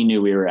just like, he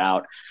knew we were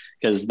out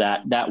because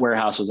that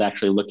warehouse was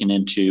actually looking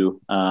into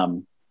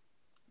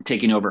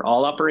taking over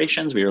all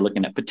operations. We were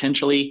looking at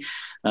potentially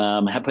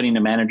putting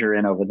a manager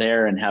in over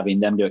there and having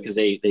them do it, because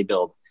they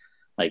build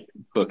like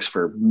books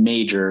for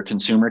major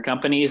consumer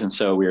companies. And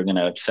so we were going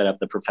to set up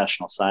the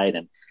professional side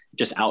and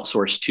just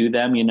outsource to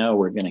them. You know,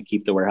 we're going to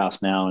keep the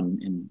warehouse now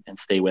and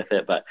stay with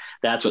it. But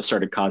that's what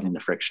started causing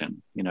the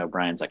friction. You know,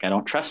 Brian's like, I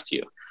don't trust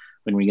you.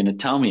 When were you going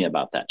to tell me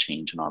about that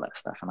change and all that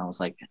stuff? And I was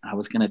like, I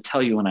was going to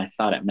tell you when I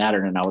thought it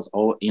mattered. And I was,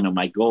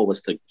 my goal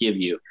was to give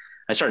you,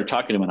 I started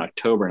talking to him in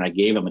October, and I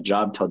gave him a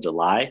job till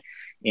July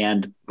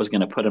and was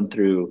going to put him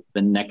through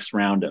the next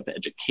round of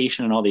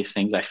education and all these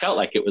things. I felt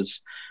like it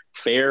was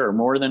fair, or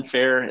more than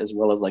fair, as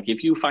well as like,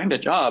 if you find a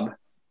job,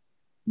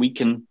 we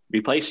can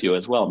replace you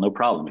as well. No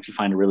problem. If you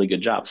find a really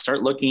good job,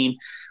 start looking,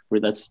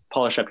 let's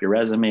polish up your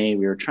resume.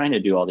 We were trying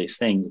to do all these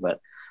things, but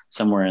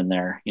somewhere in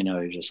there, you know,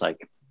 you're just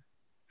like,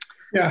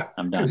 yeah,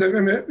 I'm done. I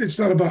mean, it's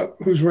not about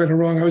who's right or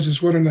wrong. I was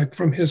just wondering, like,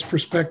 from his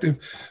perspective,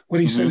 what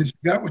he said is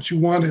you got what you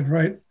wanted,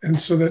 right? And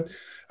so that,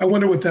 I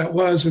wonder what that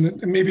was.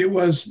 And maybe it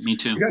was, me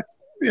too.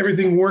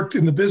 Everything worked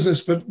in the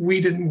business, but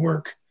we didn't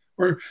work.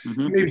 Or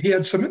maybe he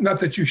had some, not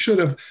that you should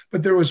have,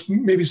 but there was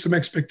maybe some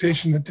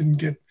expectation that didn't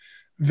get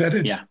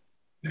vetted. Yeah.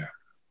 Yeah.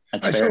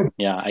 That's fair.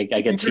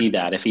 I could see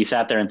that. If he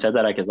sat there and said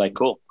that, I could like,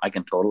 cool, I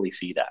can totally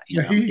see that.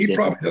 You know, he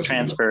probably doesn't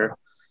transfer.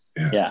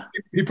 Yeah.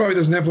 He probably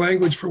doesn't have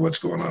language for what's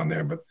going on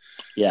there, but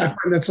yeah, I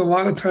find that's a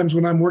lot of times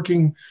when I'm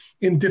working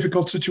in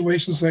difficult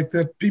situations like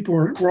that,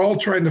 we're all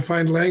trying to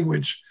find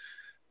language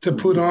to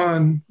put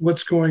on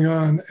what's going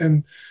on.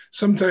 And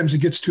sometimes it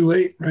gets too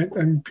late, right?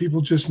 And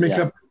people just make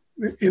up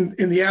in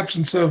the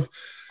absence of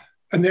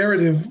a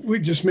narrative. We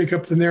just make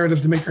up the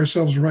narrative to make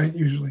ourselves right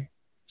usually.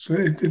 So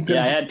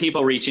I had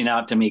people reaching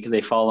out to me because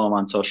they follow him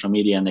on social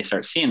media and they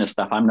start seeing this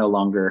stuff. I'm no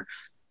longer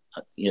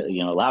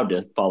allowed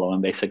to follow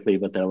him basically,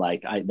 but they're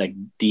like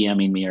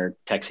DMing me or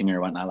texting me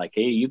or whatnot, like,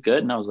 hey, you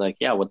good? And I was like,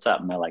 yeah, what's up?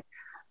 And they're like,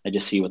 I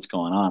just see what's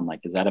going on.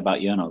 Like, is that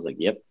about you? And I was like,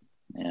 yep.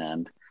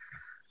 And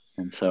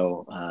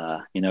so,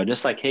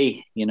 just like,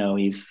 hey,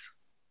 he's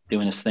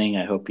doing his thing.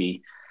 I hope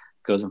he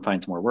goes and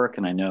finds more work.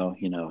 And I know,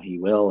 he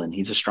will, and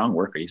he's a strong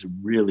worker. He's a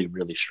really,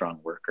 really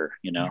strong worker,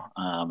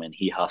 and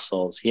he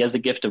hustles. He has the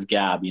gift of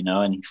gab,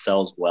 and he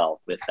sells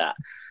well with that.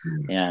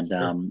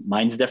 And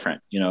mine's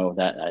different,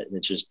 that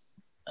it's just,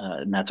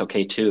 and that's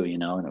okay too,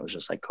 and it was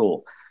just like,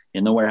 cool,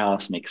 in the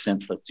warehouse, makes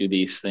sense. Let's do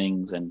these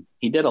things. And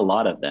he did a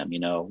lot of them.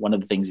 One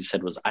of the things he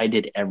said was, I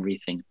did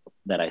everything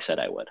that I said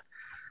I would.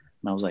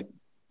 And I was like,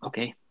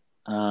 okay,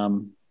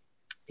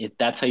 if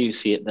that's how you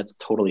see it, that's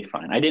totally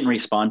fine. I didn't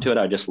respond to it.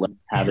 I just let him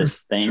have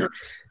his thing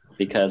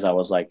because I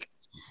was like,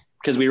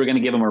 because we were going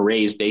to give him a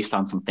raise based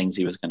on some things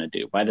he was going to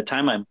do. By the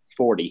time I'm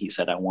 40, he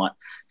said, I want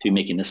to be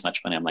making this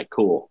much money. I'm like,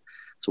 cool.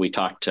 So we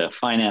talked to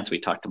finance. We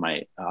talked to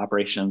my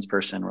operations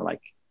person. We're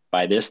like,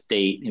 by this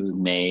date, it was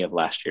May of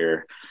last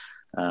year,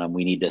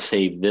 we need to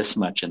save this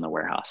much in the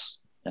warehouse.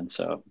 And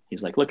so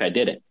he's like, look, I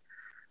did it.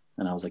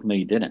 And I was like, no,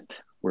 you didn't.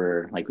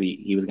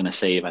 He was going to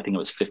save, I think it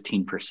was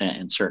 15%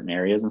 in certain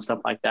areas and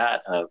stuff like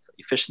that of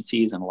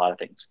efficiencies and a lot of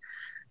things.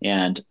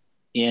 And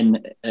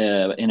in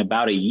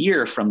about a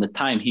year from the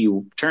time he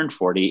turned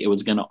 40, it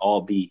was going to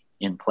all be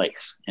in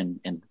place and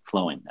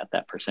flowing at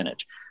that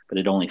percentage, but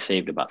it only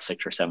saved about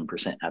 6 or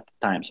 7% at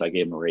the time. So I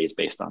gave him a raise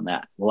based on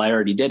that. Well, I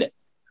already did it.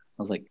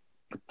 I was like,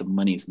 but the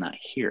money's not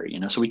here,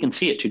 so we can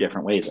see it 2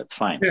 different ways. That's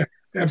fine. Yeah,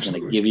 absolutely.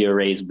 I'm going to give you a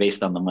raise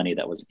based on the money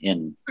that was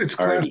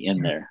already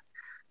in there.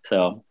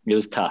 So it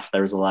was tough.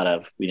 There was a lot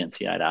of, we didn't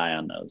see eye to eye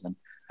on those. And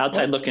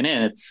outside looking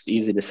in, it's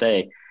easy to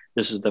say,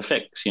 this is the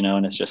fix,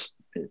 and it's just,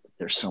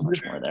 there's so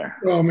much more there.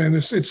 Oh man,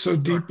 it's so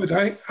deep, but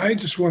I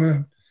just want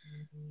to,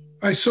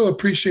 I so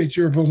appreciate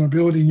your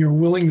vulnerability and your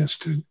willingness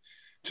to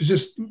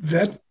just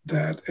vet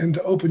that and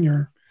to open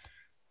your,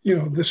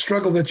 the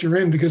struggle that you're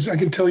in, because I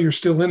can tell you're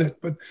still in it,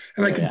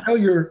 and I can tell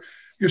you're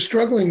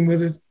struggling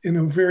with it in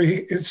a very,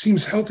 it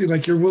seems healthy,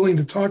 like you're willing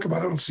to talk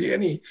about it. I don't see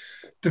any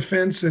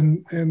defense,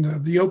 and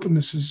the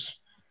openness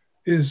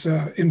is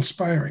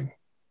inspiring.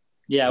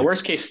 Yeah.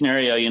 Worst case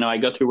scenario, I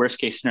go through worst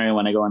case scenario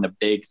when I go into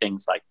big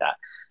things like that.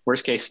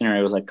 Worst case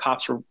scenario was like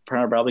cops were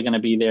probably going to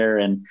be there,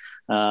 and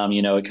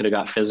it could have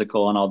got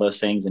physical and all those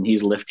things. And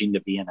he's lifting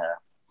to be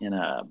in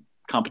a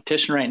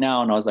competition right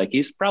now. And I was like,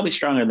 he's probably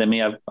stronger than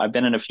me. I've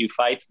been in a few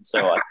fights, and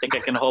so I think I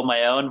can hold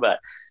my own, but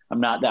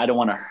I don't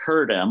want to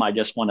hurt him. I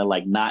just want to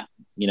like not,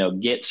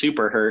 get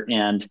super hurt,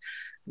 and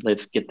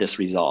let's get this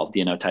resolved,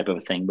 type of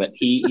a thing. But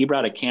he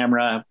brought a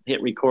camera,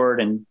 hit record,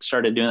 and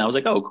started doing that. I was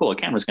like, oh, cool. A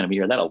camera's going to be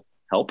here. That'll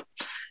help.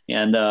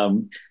 And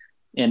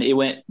it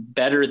went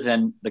better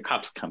than the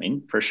cops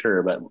coming for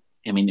sure. But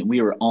I mean,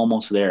 we were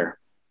almost there,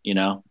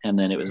 and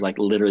then it was like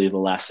literally the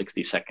last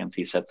 60 seconds,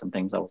 he said some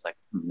things. I was like,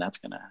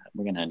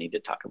 we're going to need to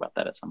talk about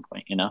that at some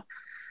point,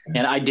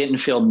 And I didn't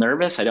feel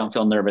nervous. I don't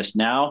feel nervous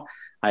now.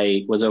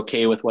 I was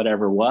okay with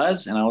whatever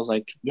was. And I was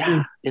like,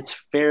 yeah,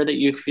 it's fair that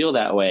you feel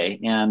that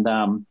way. And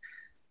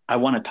I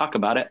want to talk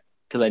about it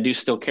because I do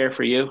still care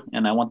for you,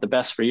 and I want the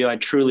best for you. I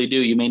truly do.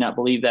 You may not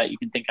believe that. You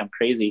can think I'm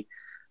crazy.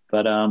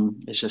 But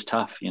it's just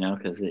tough,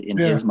 because in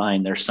his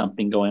mind, there's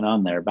something going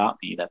on there about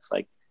me. That's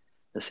like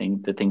the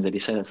things that he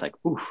said. It's like,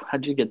 ooh,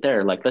 how'd you get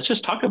there? Like, let's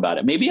just talk about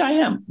it. Maybe I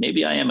am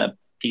a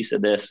piece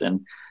of this,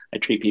 and I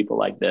treat people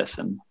like this.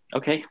 And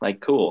okay,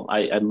 like, cool.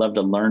 I'd love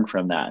to learn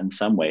from that in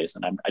some ways.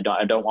 And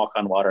I don't walk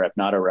on water. I've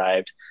not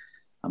arrived.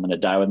 I'm going to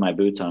die with my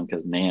boots on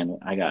because, man,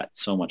 I got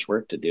so much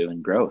work to do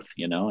and growth,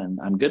 and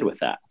I'm good with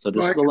that. So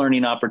this is a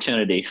learning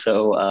opportunity.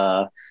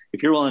 So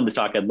if you're willing to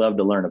talk, I'd love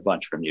to learn a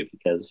bunch from you,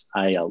 because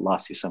I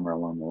lost you somewhere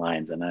along the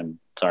lines, and I'm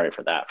sorry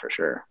for that for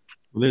sure.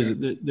 Well,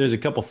 there's a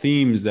couple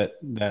themes that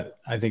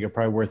I think are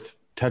probably worth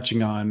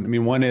touching on. I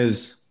mean, one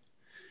is,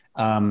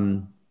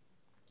 and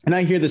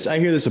I hear this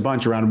a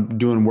bunch around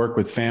doing work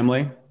with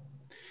family.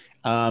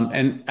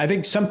 And I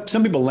think some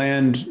people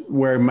land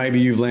where maybe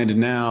you've landed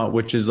now,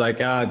 which is like,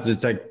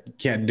 it's like,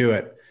 can't do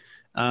it.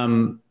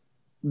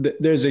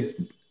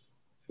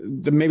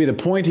 Maybe the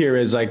point here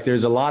is like,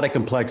 there's a lot of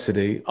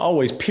complexity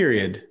always,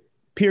 period.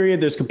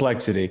 There's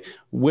complexity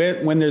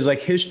when there's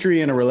like history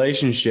in a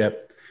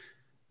relationship,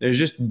 there's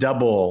just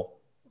double,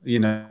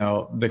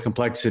 the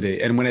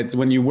complexity. And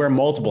when you wear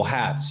multiple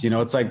hats,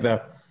 it's like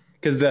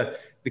because the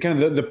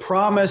kind of the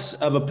promise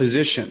of a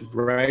position,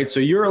 right? So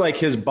you're like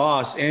his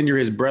boss and you're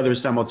his brother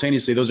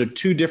simultaneously. Those are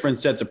two different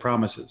sets of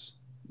promises.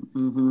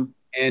 Mm-hmm.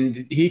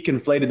 And he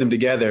conflated them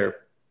together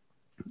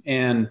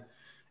and,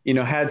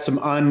 had some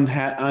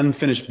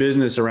unfinished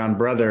business around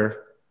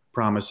brother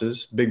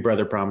promises, big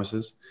brother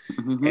promises.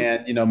 Mm-hmm.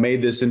 And,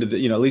 made this into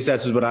the, at least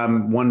that's what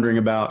I'm wondering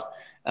about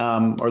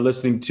or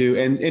listening to.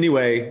 And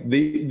anyway,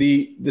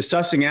 the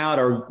sussing out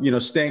or,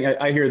 staying,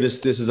 I hear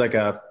this is like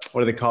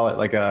what do they call it?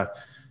 Like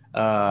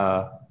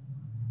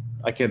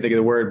I can't think of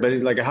the word, but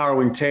like a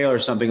harrowing tale or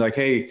something like,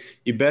 hey,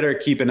 you better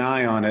keep an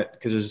eye on it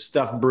because there's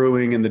stuff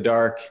brewing in the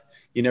dark.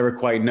 You never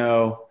quite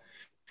know.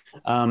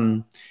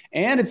 And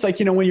it's like,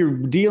 when you're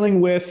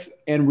dealing with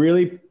and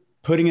really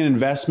putting an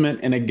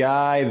investment in a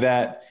guy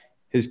that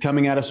is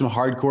coming out of some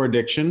hardcore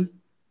addiction,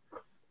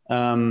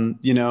 and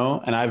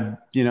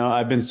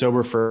I've been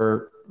sober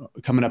for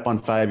coming up on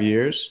 5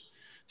 years.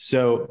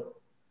 So,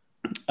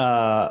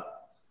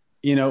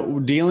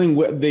 dealing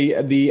with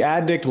the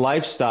addict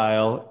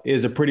lifestyle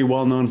is a pretty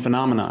well-known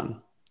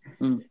phenomenon,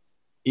 and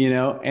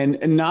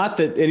not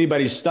that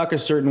anybody's stuck a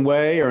certain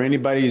way or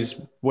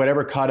anybody's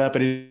whatever caught up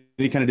in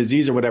any kind of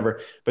disease or whatever,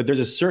 but there's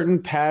a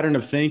certain pattern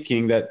of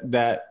thinking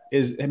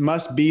it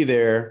must be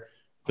there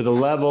for the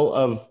level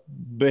of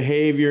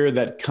behavior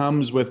that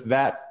comes with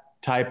that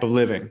type of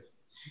living.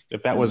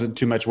 If that wasn't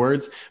too much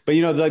words, but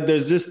like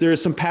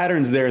there's some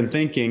patterns there in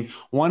thinking,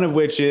 one of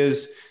which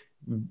is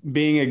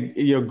being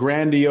a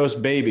grandiose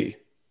baby,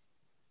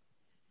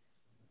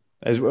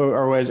 as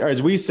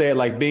we say it,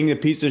 like being a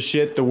piece of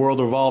shit the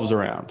world revolves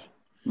around.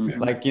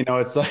 Mm-hmm. Like,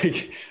 it's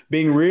like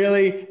being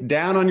really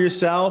down on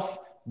yourself,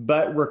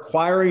 but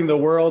requiring the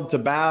world to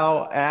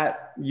bow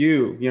at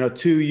you,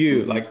 to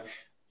you. Mm-hmm. Like,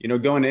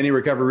 going to any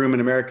recovery room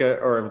in America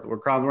or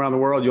around the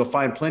world, you'll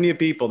find plenty of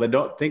people that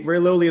don't think very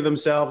lowly of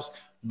themselves,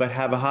 but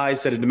have a high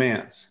set of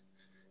demands,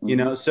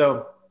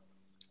 so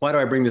why do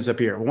I bring this up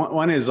here?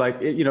 One is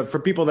like, for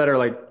people that are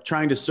like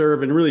trying to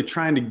serve and really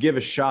trying to give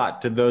a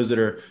shot to those that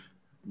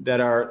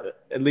are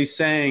at least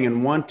saying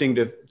and wanting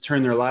to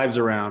turn their lives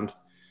around.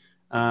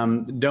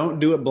 Don't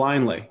do it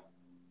blindly.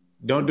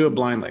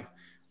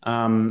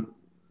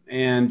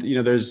 And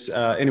there's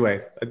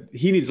anyway,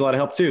 he needs a lot of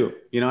help too,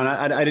 and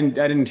I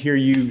didn't hear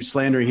you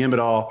slandering him at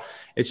all.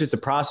 It's just the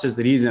process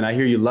that he's in. I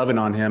hear you loving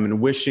on him and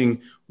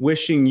wishing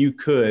you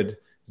could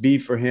be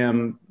for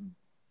him.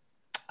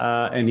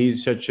 And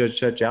he's shut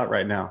you out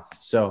right now.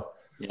 So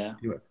yeah.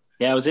 Anyway.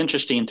 Yeah, it was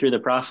interesting through the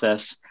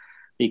process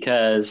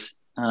because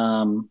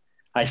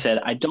I said,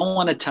 I don't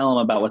want to tell him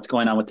about what's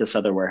going on with this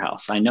other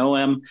warehouse. I know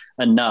him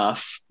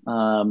enough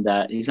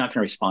that he's not going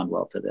to respond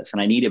well to this.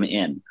 And I need him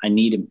in. I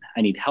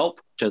need help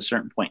to a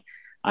certain point.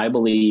 I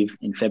believe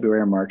in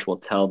February or March, we'll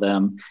tell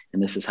them,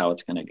 and this is how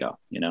it's going to go,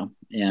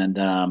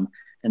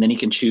 and then he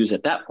can choose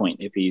at that point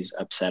if he's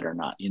upset or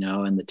not,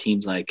 and the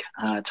team's like,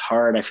 it's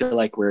hard. I feel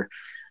like we're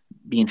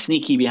being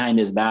sneaky behind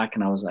his back.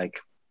 And I was like,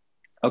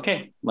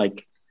 okay,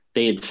 like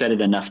they had said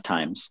it enough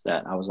times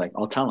that I was like,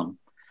 I'll tell him.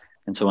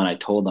 And so when I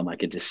told him, I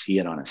could just see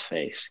it on his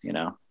face,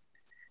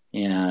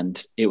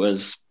 and it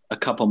was a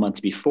couple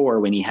months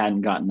before when he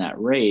hadn't gotten that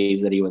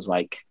raise that he was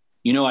like,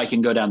 I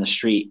can go down the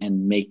street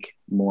and make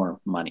more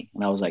money.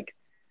 And I was like,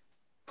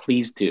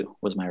 please do,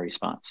 was my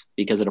response,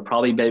 because it'll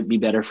probably be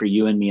better for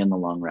you and me in the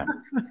long run.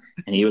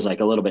 And he was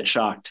like a little bit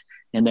shocked.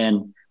 And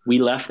then we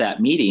left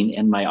that meeting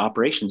and my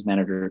operations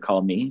manager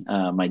called me,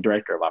 my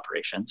director of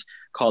operations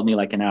called me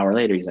like an hour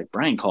later. He's like,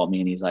 Brian called me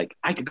and he's like,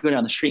 I could go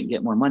down the street and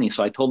get more money.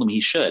 So I told him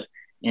he should.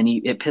 And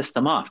it pissed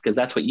him off because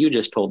that's what you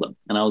just told him.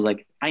 And I was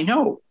like, I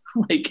know,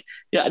 like,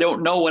 yeah, I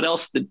don't know what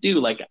else to do.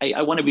 Like,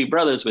 I want to be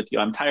brothers with you.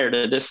 I'm tired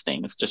of this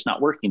thing. It's just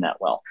not working that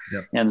well.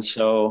 Yep. And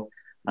so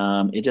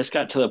it just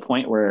got to the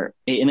point where,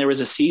 and there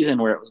was a season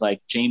where it was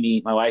like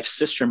Jamie, my wife's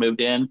sister,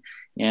 moved in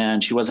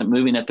and she wasn't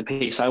moving at the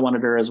pace I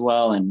wanted her as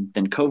well. And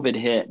then COVID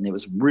hit and it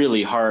was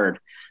really hard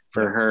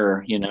for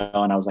her, and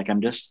I was like, I'm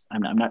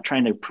not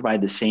trying to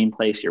provide the same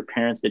place your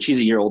parents did. She's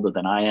a year older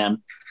than I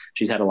am.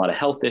 She's had a lot of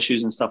health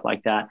issues and stuff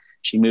like that.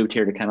 She moved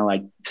here to kind of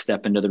like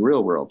step into the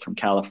real world from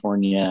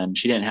California. And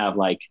she didn't have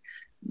like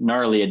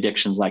gnarly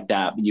addictions like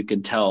that, but you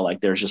could tell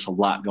like there's just a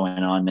lot going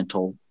on,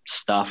 mental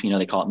stuff,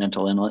 they call it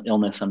mental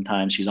illness.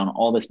 Sometimes she's on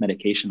all this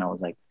medication. I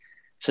was like,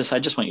 sis, I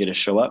just want you to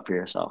show up for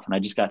yourself. And I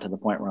just got to the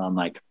point where I'm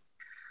like,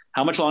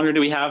 how much longer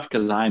do we have?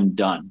 Cause I'm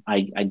done.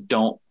 I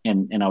don't.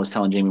 And I was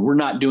telling Jamie, we're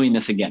not doing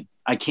this again.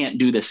 I can't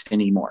do this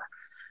anymore.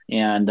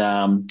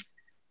 And,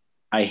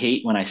 I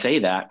hate when I say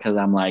that because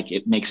I'm like,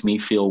 it makes me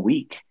feel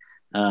weak.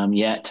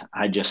 Yet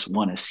I just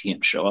want to see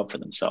them show up for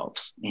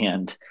themselves.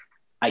 And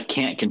I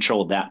can't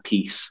control that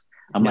piece.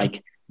 I'm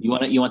like, you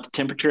want the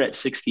temperature at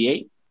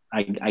 68?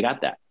 I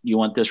got that. You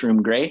want this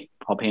room gray?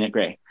 I'll paint it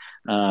gray.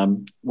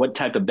 What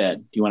type of bed?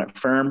 Do you want it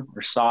firm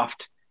or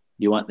soft?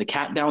 Do you want the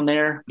cat down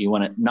there? Do you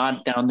want it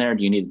not down there?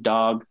 Do you need a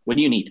dog? What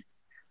do you need?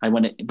 I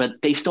want it, but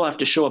they still have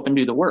to show up and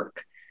do the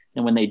work.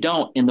 And when they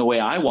don't in the way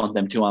I want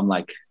them to, I'm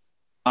like,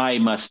 I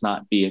must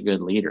not be a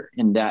good leader.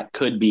 And that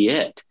could be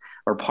it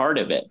or part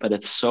of it, but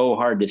it's so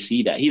hard to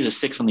see that. He's a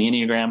 6 on the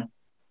Enneagram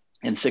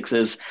and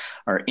 6s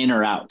are in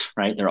or out,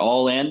 right? They're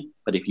all in,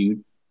 but if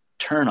you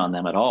turn on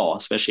them at all,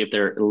 especially if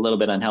they're a little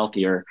bit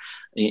unhealthy or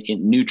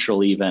in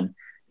neutral even,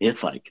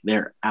 it's like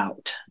they're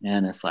out.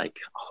 And it's like,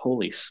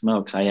 holy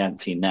smokes, I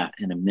hadn't seen that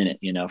in a minute,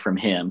 from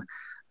him.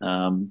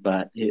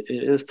 But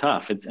it was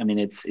tough. It's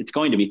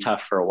going to be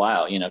tough for a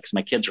while, because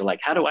my kids are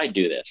like, how do I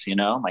do this?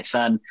 My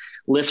son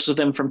lifts with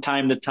him from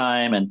time to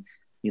time and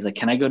he's like,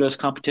 can I go to his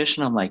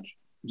competition? I'm like,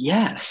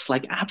 yes,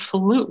 like,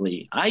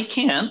 absolutely. I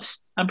can't,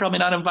 I'm probably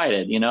not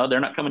invited, they're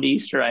not coming to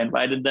Easter. I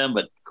invited them,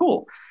 but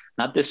cool.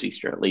 Not this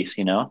Easter, at least,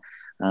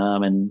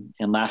 and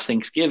last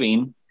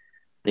Thanksgiving,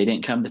 they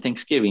didn't come to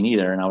Thanksgiving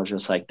either. And I was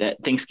just like,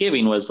 that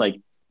Thanksgiving was like,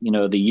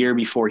 the year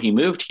before he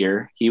moved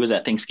here, he was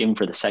at Thanksgiving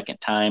for the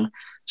second time,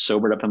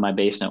 sobered up in my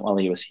basement while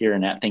he was here.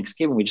 And at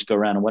Thanksgiving, we just go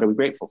around and what are we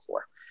grateful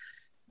for?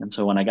 And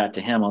so when I got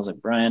to him, I was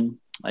like, Brian,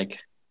 like,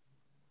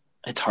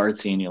 it's hard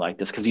seeing you like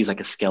this. Cause he's like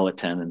a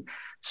skeleton and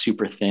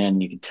super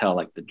thin. You can tell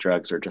like the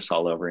drugs are just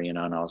all over, and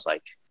I was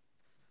like,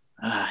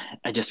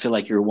 I just feel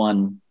like you're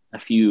a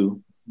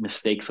few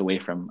mistakes away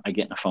from I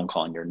getting a phone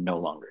call and you're no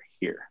longer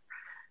here.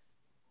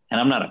 And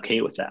I'm not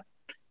okay with that.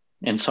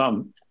 And so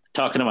I'm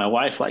talking to my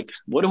wife, like,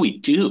 what do we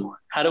do?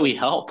 How do we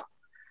help?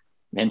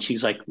 And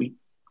she's like, we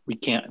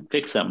can't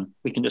fix him.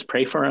 We can just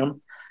pray for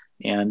him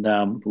and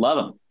love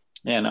him.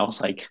 And I was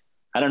like,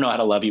 I don't know how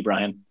to love you,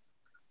 Brian,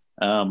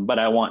 but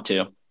I want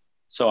to.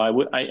 So I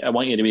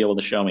want you to be able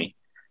to show me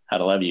how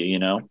to love you,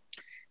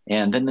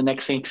 And then the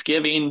next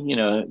Thanksgiving,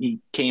 he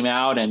came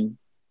out and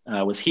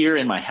was here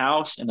in my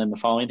house. And then the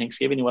following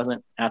Thanksgiving, he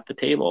wasn't at the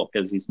table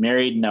because he's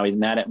married. And now he's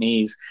mad at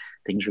me.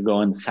 Things are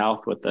going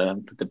south with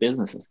the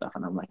business and stuff.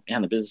 And I'm like,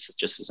 man, the business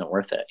just isn't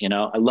worth it.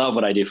 I love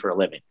what I do for a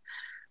living.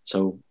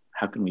 So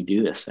how can we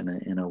do this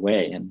in a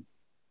way? And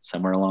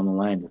somewhere along the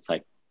lines, it's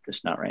like,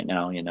 just not right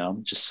now,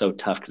 it's just so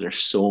tough because there's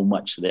so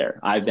much there.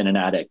 I've been an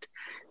addict.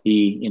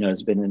 He,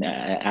 has been an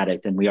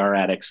addict, and we are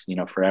addicts,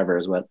 forever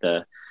is what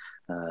the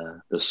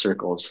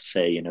circles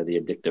say, the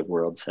addictive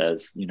world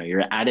says, you're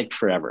an addict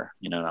forever,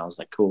 and I was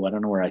like, cool. I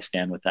don't know where I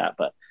stand with that,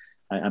 but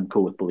I'm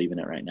cool with believing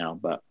it right now.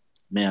 But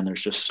man,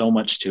 there's just so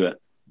much to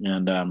it.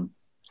 And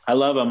I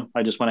love him.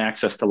 I just want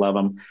access to love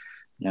him,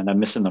 and I'm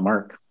missing the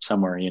mark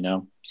somewhere,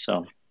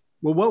 so.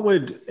 Well, what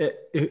would,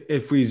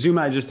 if we zoom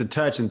out just a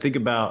touch and think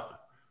about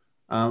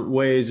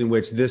ways in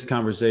which this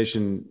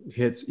conversation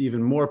hits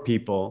even more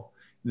people,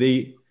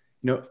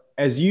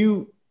 as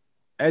you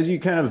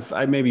kind of,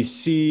 I maybe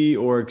see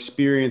or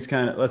experience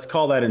kind of, let's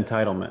call that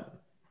entitlement.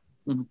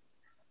 Mhm.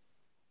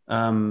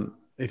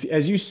 If,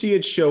 as you see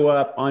it show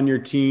up on your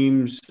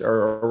teams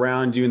or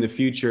around you in the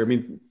future, I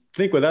mean,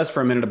 think with us for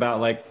a minute about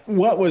like,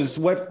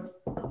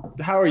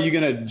 how are you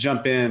going to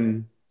jump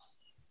in,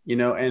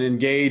 and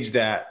engage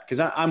that? Cause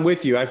I'm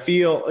with you. I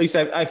feel, at least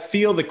I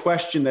feel the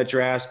question that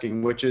you're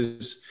asking, which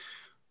is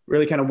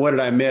really kind of, what did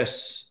I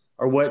miss,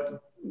 or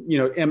what,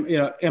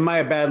 am I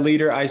a bad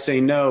leader? I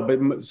say no, but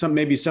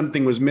maybe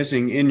something was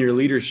missing in your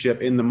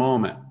leadership in the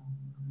moment,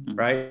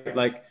 right?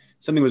 Like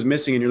something was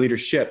missing in your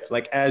leadership,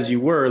 like as you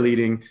were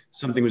leading,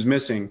 something was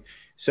missing.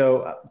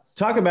 So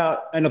talk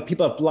about, I know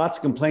people have lots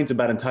of complaints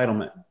about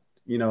entitlement,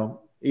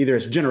 either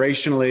it's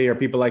generationally or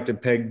people like to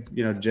peg,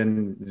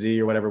 Gen Z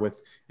or whatever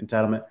with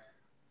entitlement.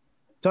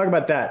 Talk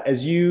about that.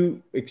 As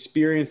you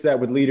experience that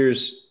with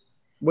leaders,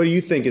 what do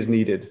you think is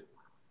needed?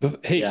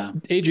 Hey, yeah.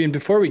 Adrian,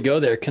 before we go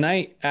there, can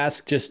I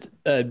ask just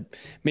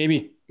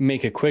maybe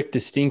make a quick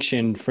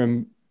distinction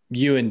from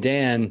you and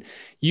Dan?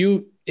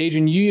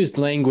 Adrian, you used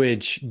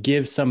language,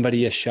 give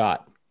somebody a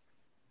shot.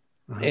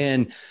 Uh-huh.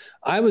 And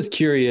I was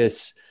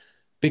curious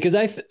because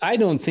I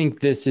don't think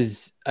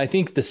I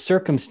think the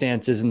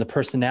circumstances and the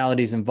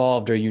personalities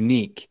involved are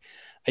unique.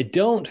 I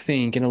don't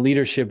think in a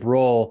leadership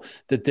role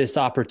that this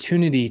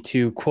opportunity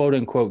to quote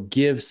unquote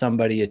give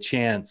somebody a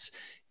chance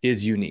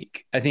is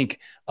unique. I think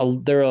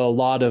there are a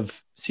lot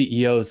of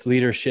CEOs,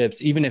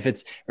 leaderships,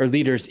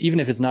 leaders, even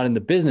if it's not in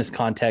the business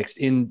context,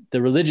 in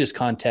the religious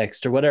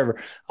context or whatever,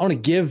 I want to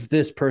give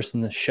this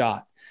person a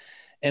shot.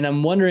 And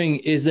I'm wondering,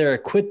 is there a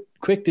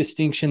quick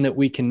distinction that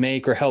we can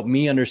make or help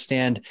me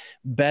understand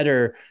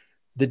better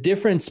the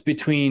difference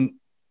between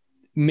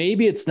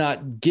maybe it's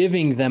not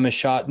giving them a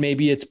shot,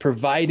 maybe it's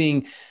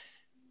providing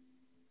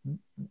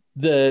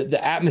the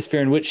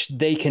atmosphere in which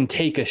they can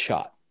take a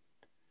shot.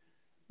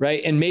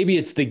 Right. And maybe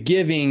it's the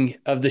giving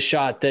of the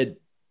shot that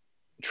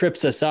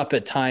trips us up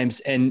at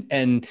times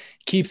and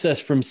keeps us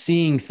from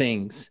seeing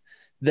things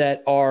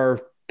that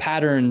are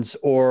patterns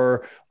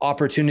or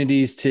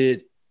opportunities to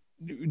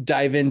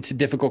dive into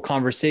difficult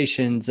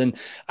conversations. And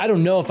I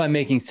don't know if I'm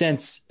making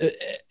sense,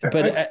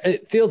 but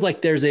it feels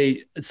like there's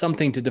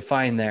something to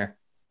define there.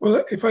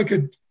 Well, if I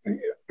could,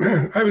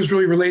 I was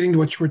really relating to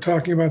what you were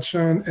talking about,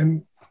 Shaun,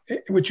 and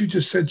what you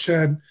just said,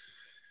 Chad.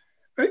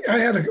 I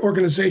had an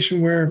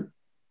organization where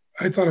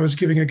I thought I was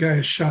giving a guy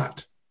a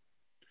shot.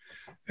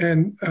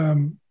 And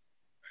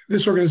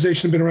this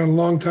organization had been around a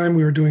long time.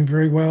 We were doing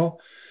very well.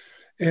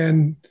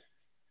 And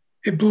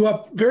it blew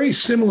up very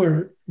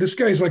similar. This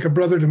guy's like a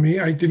brother to me.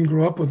 I didn't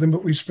grow up with him,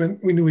 but we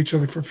knew each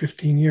other for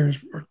 15 years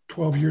or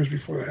 12 years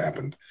before that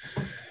happened.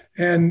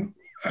 And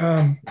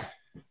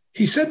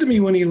he said to me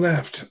when he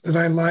left that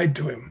I lied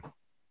to him.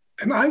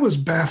 And I was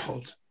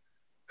baffled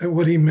at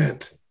what he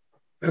meant,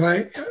 that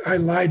I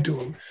lied to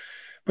him.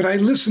 But I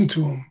listened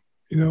to him.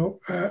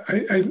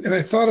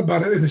 I thought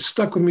about it, and it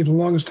stuck with me the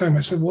longest time.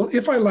 I said, well,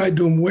 if I lied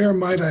to him, where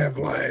might I have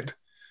lied?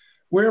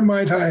 Where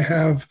might I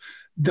have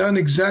done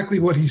exactly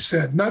what he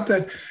said? Not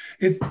that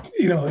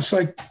it's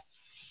like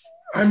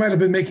I might have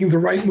been making the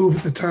right move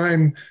at the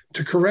time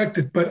to correct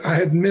it, but I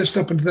had missed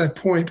up until that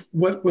point.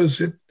 What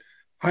was it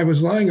I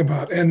was lying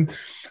about? And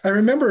I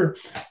remember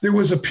there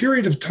was a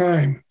period of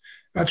time.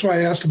 That's why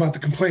I asked about the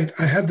complaint.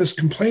 I had this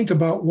complaint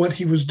about what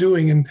he was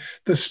doing, and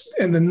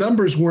the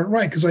numbers weren't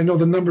right, because I know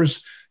the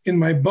numbers in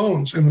my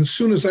bones. And as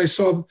soon as I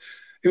saw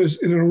it was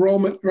an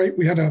enrollment, right?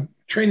 We had a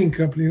training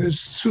company. And as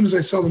soon as I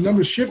saw the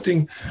numbers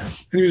shifting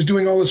and he was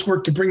doing all this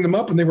work to bring them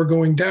up and they were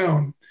going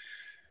down.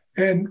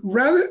 And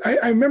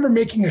I remember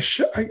making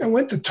I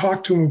went to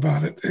talk to him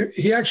about it.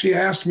 He actually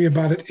asked me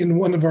about it in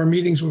one of our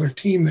meetings with our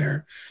team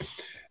there.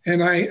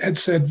 And I had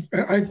said,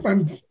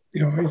 I'm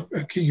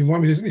okay, you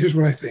want me to, here's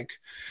what I think.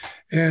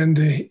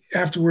 And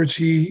afterwards,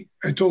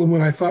 I told him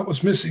what I thought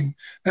was missing.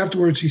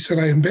 Afterwards, he said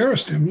I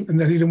embarrassed him and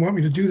that he didn't want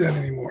me to do that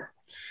anymore.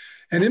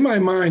 And in my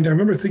mind, I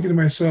remember thinking to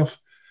myself,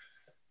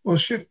 well,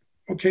 shit,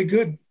 okay,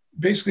 good.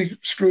 Basically,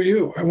 screw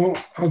you.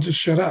 I'll just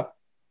shut up.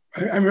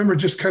 I remember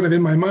just kind of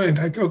in my mind,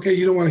 like, okay,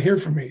 you don't want to hear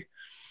from me.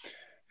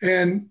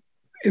 And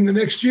in the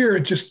next year,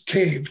 it just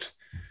caved.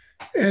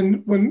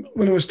 And when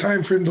it was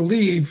time for him to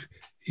leave,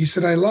 he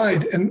said I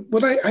lied. And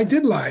I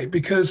did lie,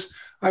 because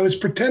I was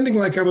pretending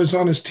like I was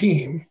on his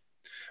team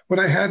when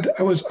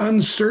I was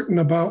uncertain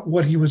about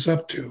what he was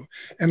up to,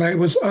 and I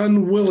was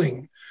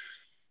unwilling.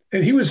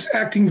 And he was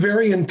acting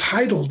very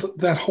entitled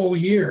that whole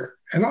year.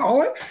 And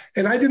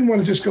I didn't want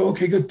to just go,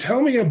 okay, good.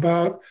 Tell me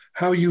about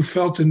how you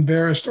felt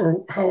embarrassed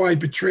or how I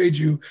betrayed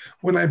you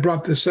when I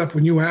brought this up,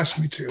 when you asked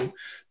me to.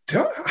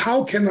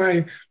 How can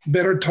I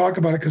better talk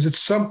about it?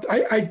 Because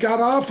I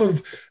got off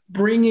of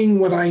bringing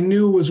what I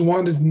knew was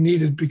wanted and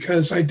needed,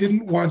 because I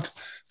didn't want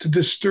to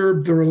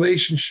disturb the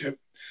relationship.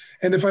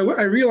 And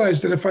I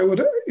realized that if I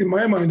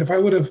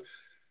would have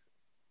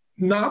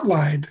not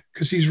lied,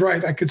 because he's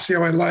right, I could see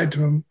how I lied to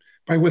him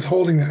by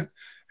withholding that,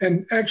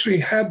 and actually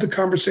had the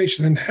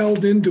conversation and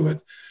held into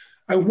it,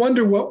 I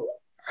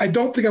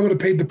don't think I would have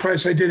paid the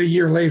price I did a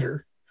year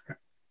later.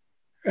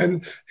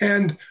 And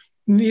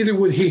neither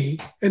would he,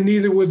 and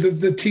neither would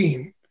the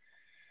team.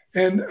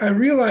 And I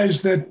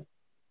realized that,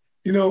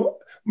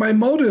 my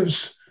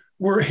motives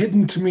were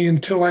hidden to me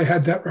until I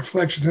had that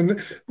reflection,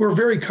 and were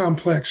very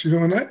complex,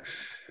 and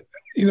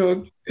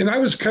I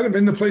was kind of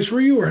in the place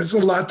where you were. It's a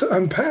lot to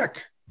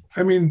unpack.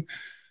 I mean,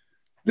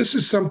 this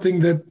is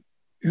something that,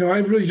 I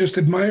really just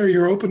admire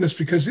your openness,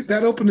 because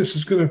that openness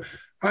is going to,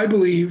 I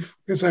believe,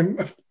 because I'm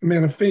a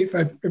man of faith,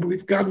 I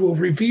believe God will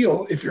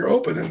reveal if you're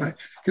open, and I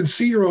can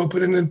see you're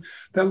open, and then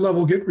that love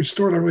will get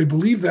restored. I really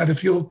believe that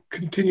if you'll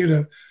continue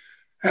to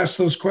ask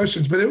those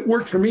questions. But it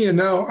worked for me. And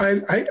now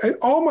I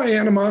all my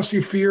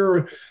animosity,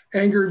 fear,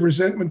 anger,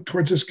 resentment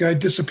towards this guy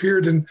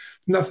disappeared, and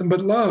nothing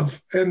but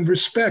love and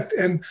respect.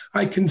 And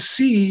I can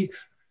see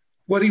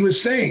what he was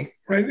saying,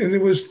 right? And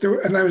it was there,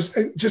 and I was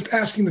just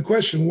asking the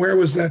question, where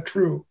was that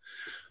true?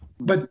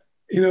 But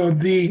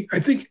I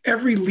think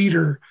every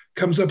leader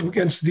comes up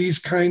against these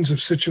kinds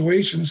of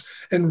situations,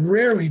 and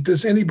rarely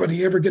does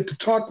anybody ever get to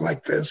talk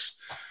like this,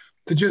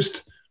 to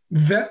just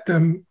vet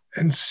them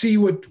and see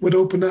what would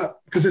open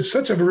up, because it's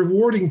such a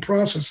rewarding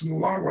process in the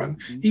long run,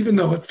 even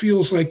though it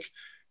feels like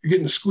you're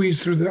getting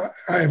squeezed through the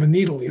eye of a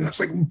needle. It's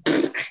like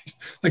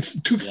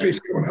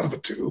toothpaste going out of a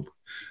tube.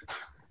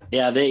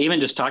 Yeah,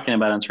 even just talking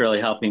about it's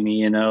really helping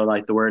me.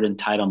 Like the word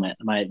entitlement,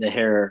 the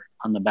hair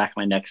on the back of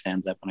my neck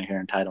stands up when I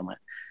hear entitlement,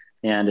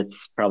 and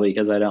it's probably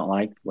because I don't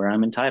like where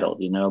I'm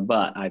entitled,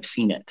 but I've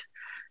seen it.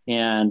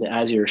 And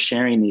as you're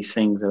sharing these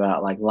things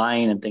about like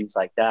lying and things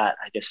like that,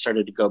 I just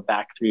started to go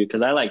back through,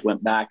 because I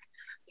went back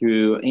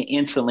through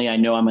instantly. I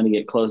know I'm going to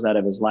get closed out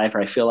of his life,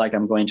 or I feel like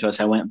I'm going to.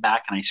 So I went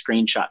back and I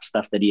screenshot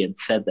stuff that he had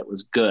said that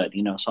was good,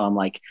 So I'm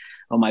like,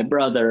 oh, my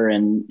brother,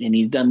 and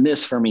he's done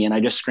this for me. And I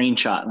just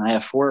screenshot, and I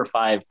have 4 or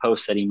 5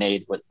 posts that he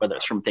made, whether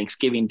it's from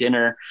Thanksgiving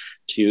dinner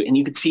and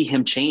you could see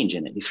him change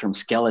in it. He's from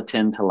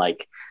skeleton to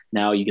like,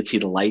 now you could see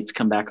the lights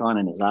come back on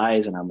in his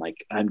eyes. And I'm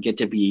like, I get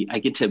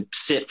to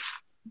sit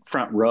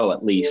front row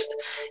at least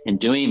in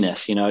doing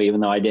this, even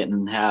though I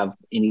didn't have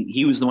any,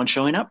 he was the one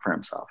showing up for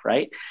himself.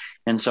 Right.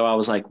 And so I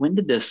was like, when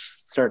did this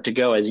start to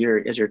go? As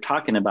you're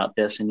talking about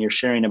this and you're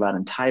sharing about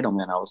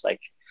entitlement, I was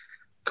like,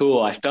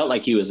 cool. I felt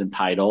like he was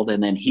entitled.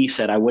 And then he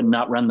said, I would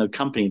not run the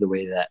company the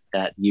way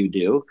that you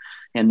do.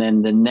 And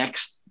then the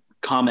next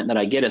comment that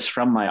I get is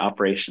from my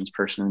operations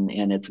person,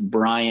 and it's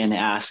Brian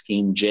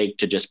asking Jake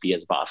to just be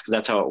his boss, because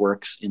that's how it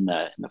works in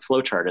the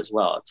flow chart as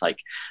well. It's like,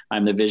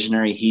 I'm the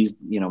visionary, he's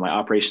my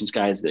operations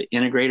guy is the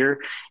integrator,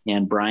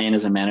 and Brian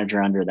is a manager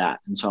under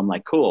that. And so I'm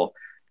like, cool,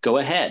 go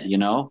ahead,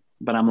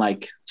 but I'm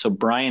like, so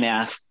Brian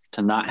asked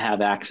to not have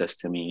access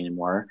to me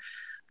anymore.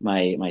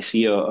 My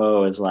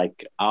COO is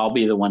like, I'll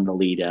be the one to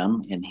lead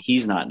him, and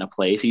he's not in a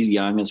place, he's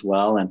young as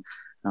well. And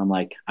I'm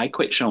like, I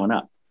quit showing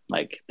up.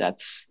 Like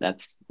that's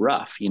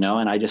rough, and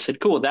I just said,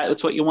 cool,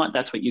 that's what you want.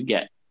 That's what you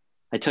get.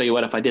 I tell you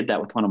what, if I did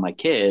that with one of my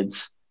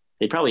kids,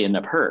 they'd probably end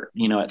up hurt,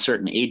 at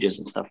certain ages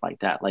and stuff like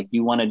that. Like,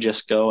 you want to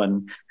just go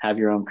and have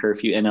your own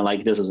curfew. And then,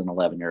 like, this is an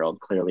 11-year-old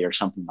clearly, or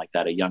something like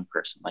that, a young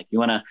person. Like, you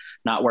want to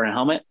not wear a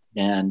helmet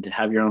and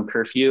have your own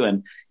curfew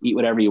and eat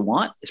whatever you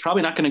want. It's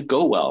probably not going to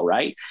go well.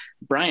 Right.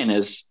 Brian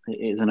is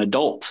an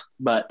adult,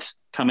 but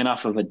coming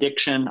off of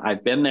addiction,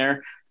 I've been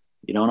there.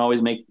 You don't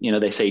always make,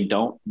 they say,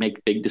 don't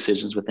make big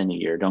decisions within a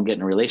year. Don't get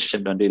in a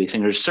relationship. Don't do these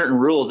things. There's certain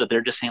rules that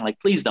they're just saying, like,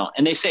 please don't.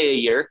 And they say a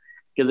year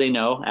because they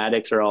know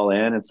addicts are all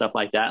in and stuff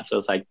like that. So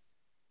it's like,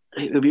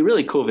 it would be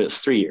really cool if it was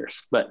 3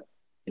 years, but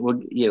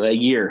a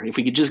year, if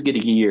we could just get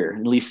a year,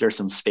 at least there's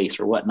some space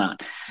or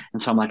whatnot.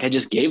 And so I'm like, I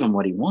just gave him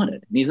what he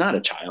wanted. And he's not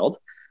a child.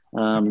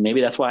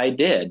 Maybe that's why I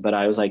did. But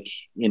I was like,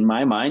 in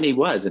my mind, he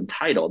was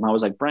entitled. And I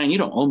was like, Brian, you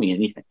don't owe me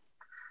anything.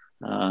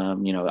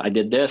 I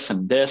did this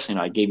and this,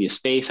 I gave you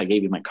space, I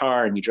gave you my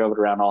car, and you drove it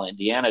around all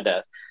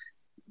Indiana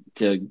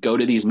to go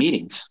to these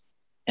meetings,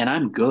 and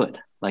I'm good.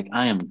 Like,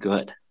 I am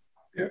good.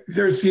 Yeah,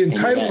 there's the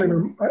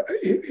entitlement,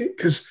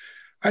 because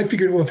I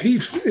figured, well, if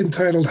he's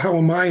entitled, how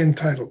am I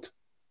entitled?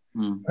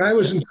 I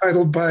was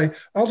entitled by,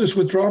 I'll just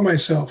withdraw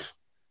myself.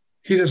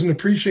 He doesn't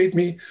appreciate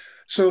me.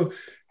 So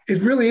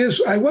it really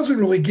is, I wasn't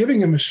really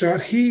giving him a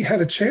shot. He had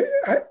a chance.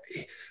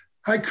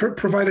 I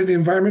provided the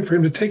environment for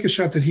him to take a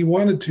shot that he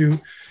wanted to.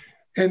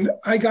 And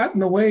I got in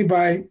the way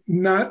by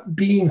not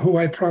being who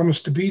I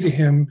promised to be to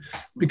him,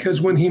 because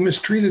when he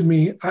mistreated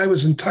me, I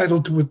was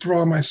entitled to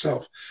withdraw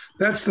myself.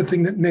 That's the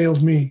thing that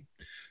nailed me.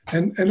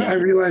 And I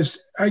realized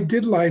I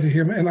did lie to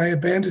him, and I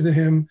abandoned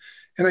him.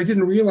 And I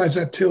didn't realize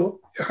that till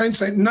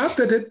hindsight. Not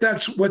that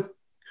that's what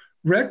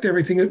wrecked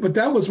everything, but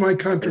that was my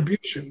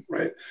contribution,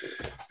 right?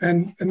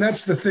 And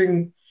that's the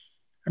thing.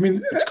 I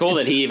mean, it's cool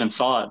that he even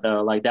saw it,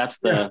 though. Like, that's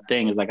the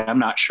thing, is like, I'm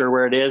not sure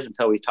where it is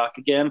until we talk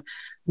again.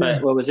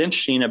 But what was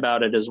interesting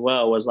about it as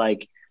well was,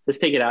 like, let's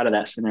take it out of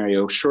that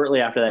scenario. Shortly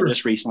after that,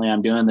 just recently,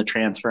 I'm doing the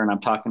transfer and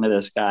I'm talking to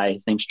this guy.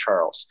 His name's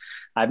Charles.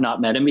 I've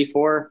not met him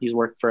before. He's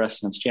worked for us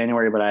since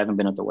January, but I haven't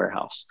been at the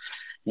warehouse.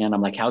 And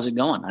I'm like, how's it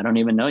going? I don't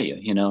even know you,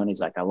 And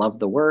he's like, I love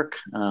the work.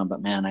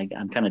 But man,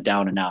 I'm kind of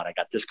down and out. I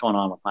got this going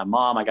on with my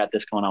mom. I got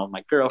this going on with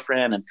my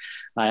girlfriend, and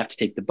I have to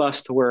take the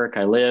bus to work.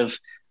 I live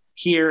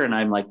here. And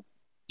I'm like,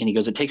 And he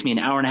goes, it takes me an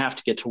hour and a half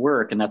to get to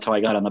work. And that's how I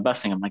got on the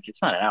bus thing. I'm like,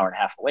 it's not an hour and a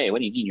half away. What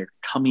do you mean you're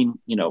coming,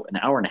 an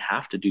hour and a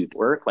half to do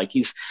work? Like,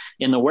 he's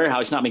in the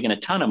warehouse, not making a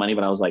ton of money,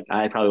 but I was like,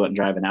 I probably wouldn't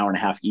drive an hour and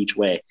a half each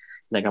way.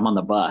 He's like, I'm on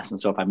the bus. And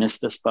so if I miss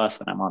this bus,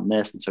 then I'm on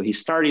this. And so he's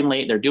starting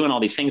late. They're doing all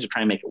these things to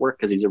try and make it work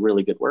because he's a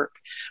really good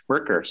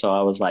worker. So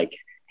I was like,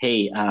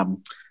 hey,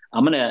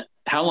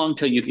 how long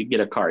till you could get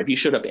a car? If you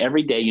showed up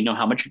every day, you know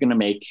how much you're going to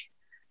make,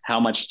 how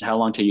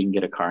long till you can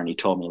get a car? And he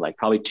told me, like,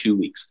 probably 2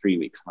 weeks, 3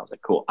 weeks. And I was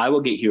like, cool, I will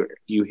get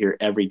you here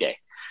every day.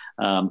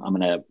 I'm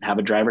going to have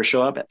a driver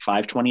show up at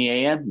 5:20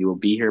 a.m. You will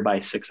be here by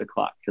 6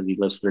 o'clock, because he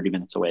lives 30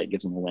 minutes away. It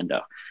gives him a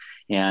window.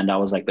 And I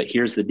was like, but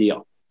here's the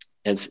deal,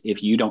 is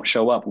if you don't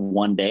show up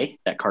one day,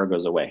 that car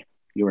goes away.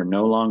 You are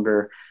no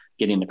longer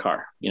getting the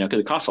car, because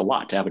it costs a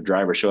lot to have a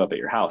driver show up at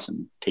your house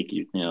and take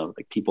you,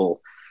 like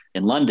people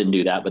in London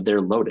do that, but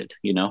they're loaded,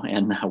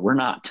 and we're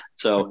not.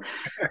 So,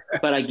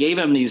 but I gave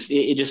him these,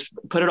 it just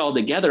put it all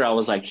together. I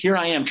was like, here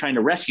I am trying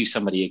to rescue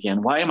somebody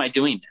again. Why am I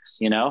doing this?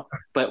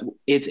 But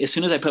it's, as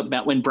soon as I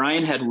when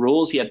Brian had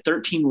rules, he had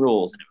 13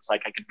 rules, and it was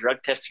like, I could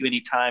drug test you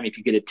anytime. If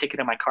you get a ticket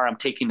in my car, I'm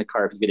taking the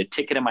car. If you get a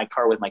ticket in my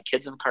car with my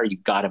kids in the car, you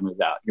got to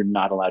move out. You're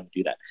not allowed to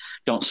do that.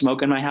 Don't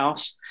smoke in my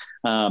house.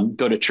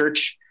 Go to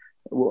church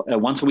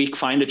once a week,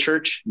 find a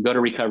church, go to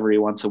recovery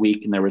once a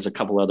week. And there was a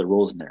couple other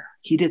rules in there.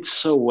 He did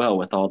so well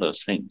with all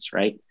those things,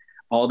 right?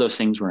 All those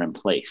things were in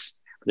place.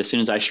 But as soon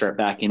as I start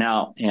backing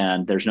out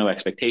and there's no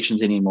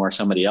expectations anymore,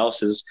 somebody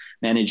else is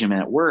managing him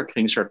at work,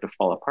 things start to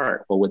fall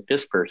apart. Well, with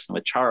this person,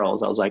 with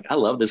Charles, I was like, I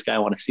love this guy. I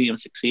want to see him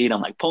succeed.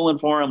 I'm like pulling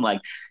for him.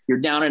 Like, you're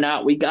down and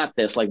out. We got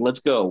this. Like,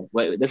 let's go.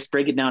 Let's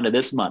break it down to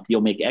this month.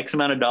 You'll make X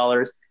amount of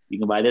dollars. You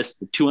can buy the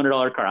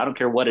 $200 car. I don't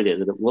care what it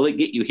is. Will it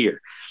get you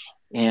here?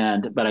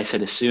 But I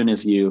said, as soon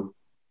as you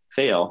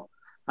fail,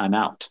 I'm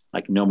out.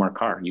 Like, no more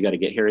car. You got to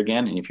get here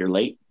again. And if you're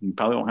late, you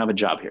probably won't have a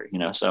job here,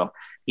 So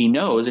he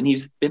knows, and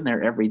he's been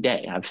there every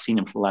day. I've seen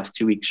him for the last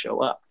 2 weeks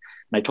show up.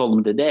 And I told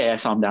him today, I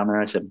saw him down there.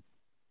 I said,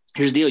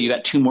 here's the deal. You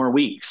got 2 more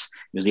weeks.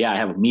 He goes, yeah, I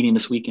have a meeting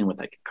this weekend with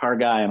like a car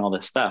guy and all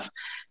this stuff.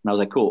 And I was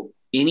like, cool.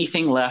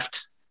 Anything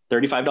left,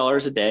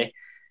 $35 a day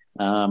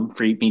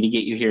for me to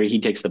get you here. He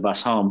takes the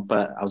bus home.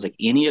 But I was like,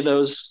 any of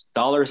those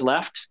dollars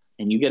left,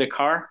 and you get a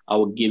car, I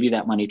will give you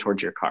that money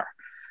towards your car.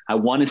 I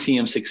want to see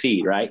him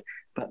succeed, right?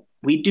 But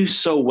we do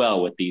so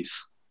well with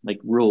these like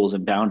rules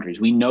and boundaries.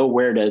 We know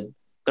where to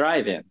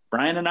thrive in.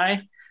 Brian and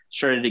I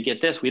started to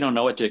get this. We don't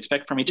know what to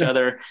expect from each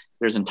other.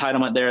 There's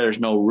entitlement there. There's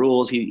no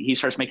rules. He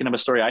starts making up a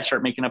story. I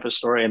start making up a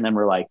story. And then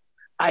we're like,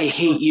 I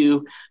hate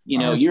you.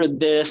 You're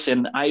this.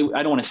 And I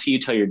don't want to see you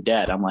till you're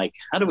dead. I'm like,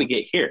 how did we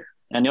get here?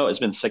 I know it's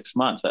been 6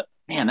 months, but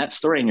man, that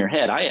story in your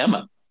head, I am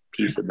a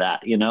piece of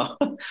that,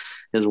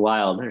 is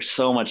wild. There's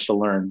so much to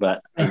learn,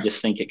 but I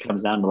just think it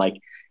comes down to like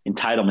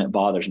entitlement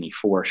bothers me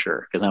for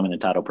sure, because I'm an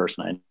entitled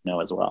person, I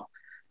know as well.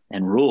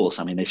 And rules,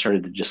 I mean, they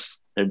started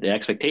to the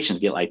expectations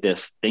get like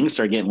this. Things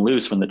start getting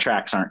loose when the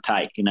tracks aren't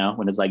tight,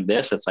 when it's like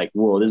this, it's like,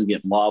 whoa, this is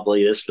getting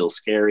wobbly. This feels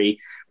scary.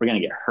 We're going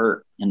to get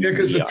hurt. And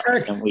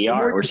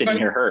we're sitting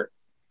here hurt.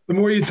 The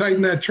more you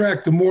tighten that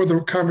track, the more the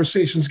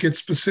conversations get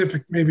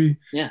specific, maybe.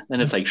 Yeah. Then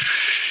it's like,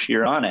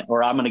 you're on it,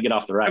 or I'm going to get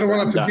off the ride. I don't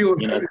want to have to deal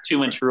with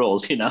 2-inch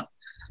rules,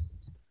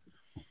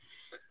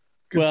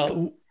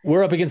 Well,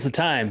 we're up against the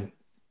time.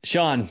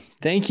 Shaun,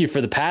 thank you for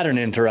the pattern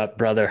interrupt,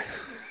 brother.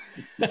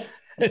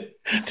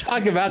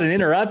 Talk about an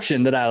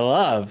interruption that I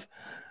love.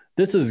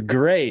 This is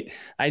great.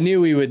 I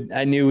knew we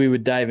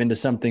would dive into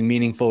something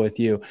meaningful with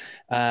you.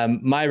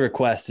 My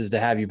request is to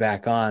have you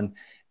back on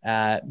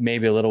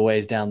maybe a little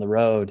ways down the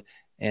road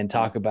and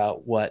talk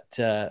about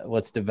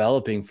what's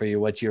developing for you,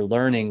 what you're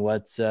learning,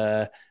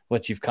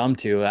 what you've come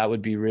to. That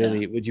would be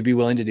really, would you be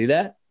willing to do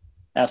that?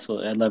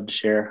 Absolutely. I'd love to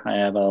share. I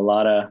have a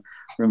lot of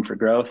room for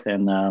growth,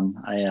 and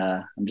I'm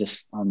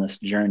just on this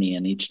journey,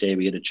 and each day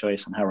we get a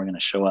choice on how we're going to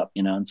show up,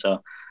 and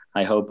so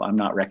I hope I'm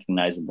not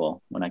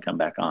recognizable when I come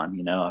back on.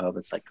 I hope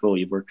it's like, cool,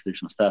 you've worked through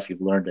some stuff, you've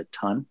learned a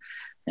ton.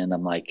 And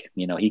I'm like,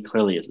 he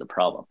clearly is the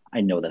problem.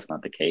 I know that's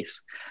not the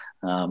case.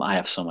 I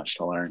have so much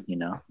to learn,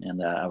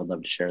 and I would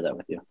love to share that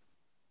with you.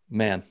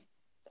 Man,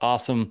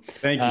 awesome.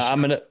 Thank you.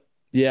 I'm going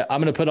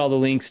to put all the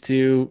links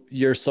to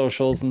your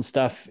socials and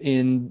stuff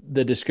in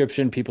the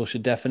description. People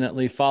should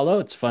definitely follow.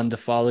 It's fun to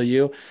follow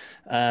you.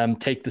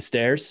 Take the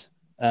stairs.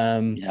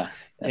 You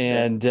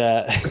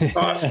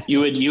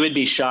would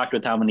be shocked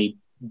with how many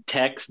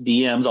texts,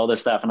 DMs, all this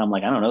stuff. And I'm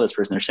like, I don't know this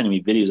person. They're sending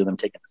me videos of them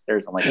taking the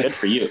stairs. I'm like, good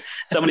for you.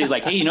 Somebody's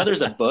like, hey,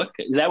 there's a book.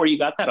 Is that where you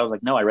got that? I was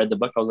like, no, I read the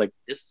book. I was like,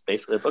 this is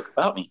basically a book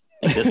about me.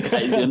 Like, this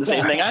guy's doing the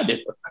same thing I do.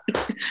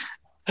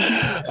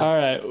 All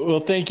right. Well,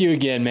 thank you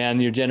again,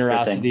 man. Your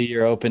generosity,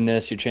 your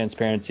openness, your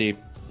transparency.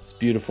 It's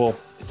beautiful.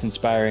 It's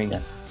inspiring. Yeah.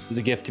 It was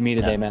a gift to me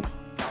today, man.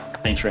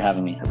 Thanks for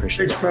having me. I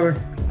appreciate it. Thanks, brother.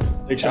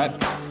 Thanks, Shaun.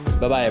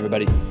 Bye-bye,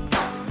 everybody.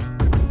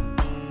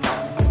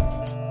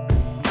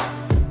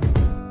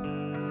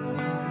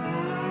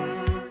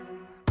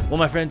 Well,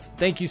 my friends,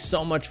 thank you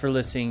so much for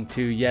listening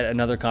to yet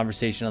another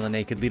conversation on the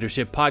Naked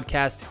Leadership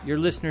Podcast. Your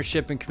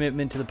listenership and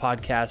commitment to the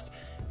podcast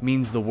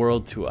means the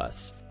world to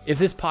us. If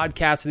this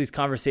podcast or these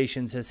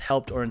conversations has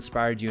helped or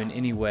inspired you in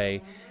any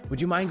way, would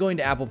you mind going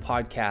to Apple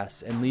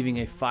Podcasts and leaving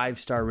a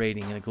 5-star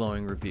rating and a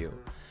glowing review?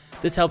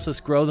 This helps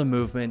us grow the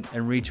movement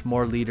and reach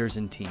more leaders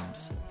and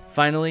teams.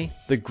 Finally,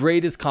 the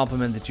greatest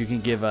compliment that you can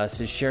give us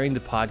is sharing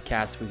the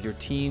podcast with your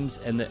teams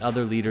and the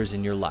other leaders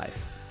in your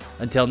life.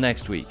 Until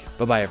next week,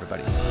 bye-bye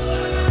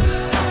everybody.